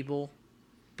 10 people.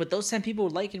 But those 10 people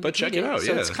like it. But check it out,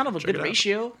 so it's kind of a good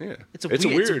ratio. Yeah. It's a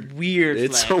weird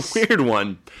It's flex. a weird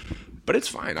one. But it's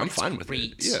fine. I'm fine with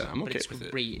it. Yeah, I'm okay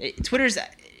with it. Twitter's,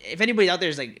 if anybody out there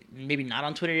is like maybe not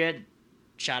on Twitter yet,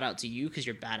 shout out to you because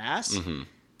you're badass.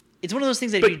 It's one of those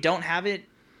things that if you don't have it,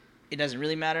 it doesn't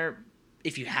really matter.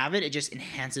 If you have it, it just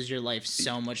enhances your life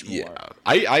so much more. Yeah.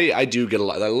 I do get a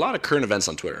lot of current events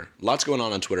on Twitter. Lots going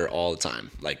on Twitter all the time.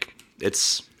 Like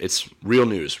it's real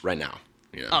news right now.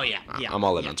 Oh, yeah. I'm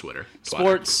all in on Twitter.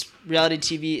 Sports, reality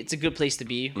TV, it's a good place to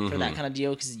be for that kind of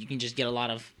deal because you can just get a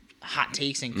lot of hot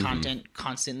takes and content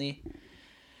constantly.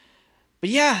 But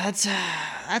yeah,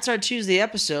 that's our Tuesday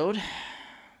episode.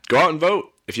 Go out and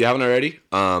vote if you haven't already.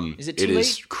 Is it too It late?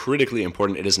 is critically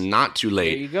important. It is not too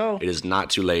late. There you go. It is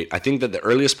not too late. I think that the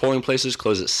earliest polling places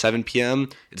close at 7 p.m.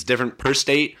 It's different per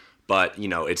state, but you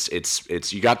know, it's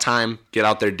you got time. Get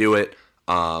out there, do it.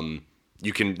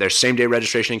 You can. There's same day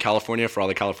registration in California for all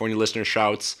the California listeners.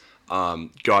 Shouts. Go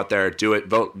out there, do it.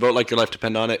 Vote like your life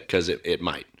depend on it, because it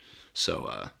might.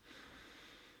 So.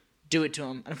 Do it to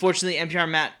him. Unfortunately, NPR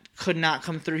Matt could not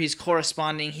come through. He's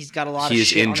corresponding. He's got a lot of He's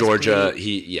shit in on his Georgia.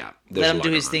 plate. Let him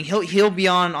do his thing. He'll be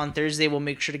on Thursday. We'll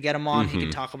make sure to get him on. He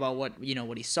can talk about what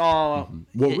he saw.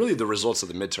 Well, really, the results of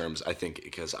the midterms, I think,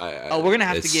 because we're gonna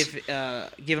have to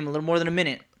give him a little more than a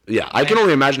minute. Yeah, I can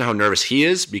only imagine how nervous he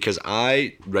is, because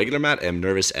regular Matt, am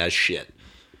nervous as shit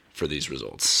for these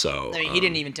results. So I mean, he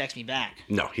didn't even text me back.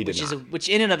 No, he did not. Which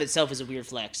in and of itself is a weird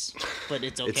flex, but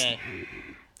it's okay.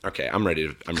 Okay, I'm ready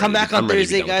to come back on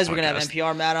Thursday, guys. We're gonna have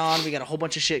NPR Matt on. We got a whole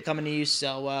bunch of shit coming to you.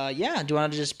 So yeah, do you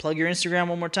want to just plug your Instagram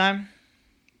one more time?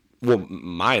 Well,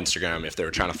 my Instagram, if they were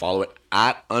trying to follow it,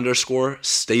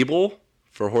 @_stable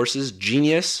for horses,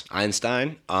 genius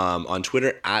Einstein. On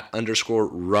Twitter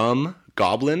 @_rum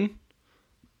goblin.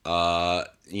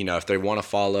 If they want to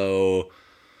follow.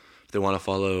 If they want to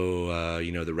follow,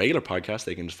 the regular podcast,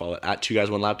 they can just follow it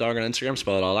 @2guys1lapdog on Instagram.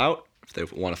 Spell it all out. If they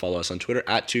want to follow us on Twitter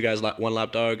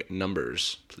 @2guys1lapdog,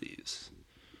 numbers, please.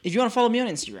 If you want to follow me on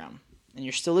Instagram and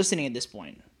you're still listening at this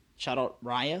point, shout out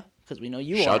Raya, because we know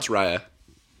you are. Shouts Raya.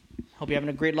 Hope you're having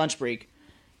a great lunch break.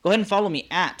 Go ahead and follow me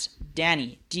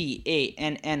 @Danny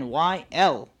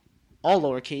DANNYL, all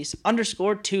lowercase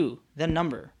 _2, the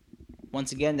number.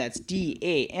 Once again, that's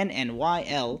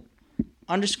DANNYL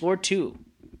 _2.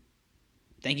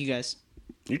 Thank you, guys.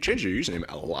 You changed your username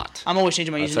a lot. I'm always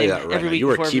changing my I'll username tell you that right every now. week. You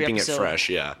were before every keeping it episode. fresh,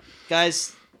 yeah.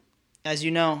 Guys, as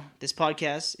you know, this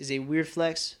podcast is a weird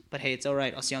flex, but hey, it's all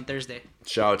right. I'll see you on Thursday.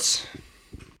 Shouts.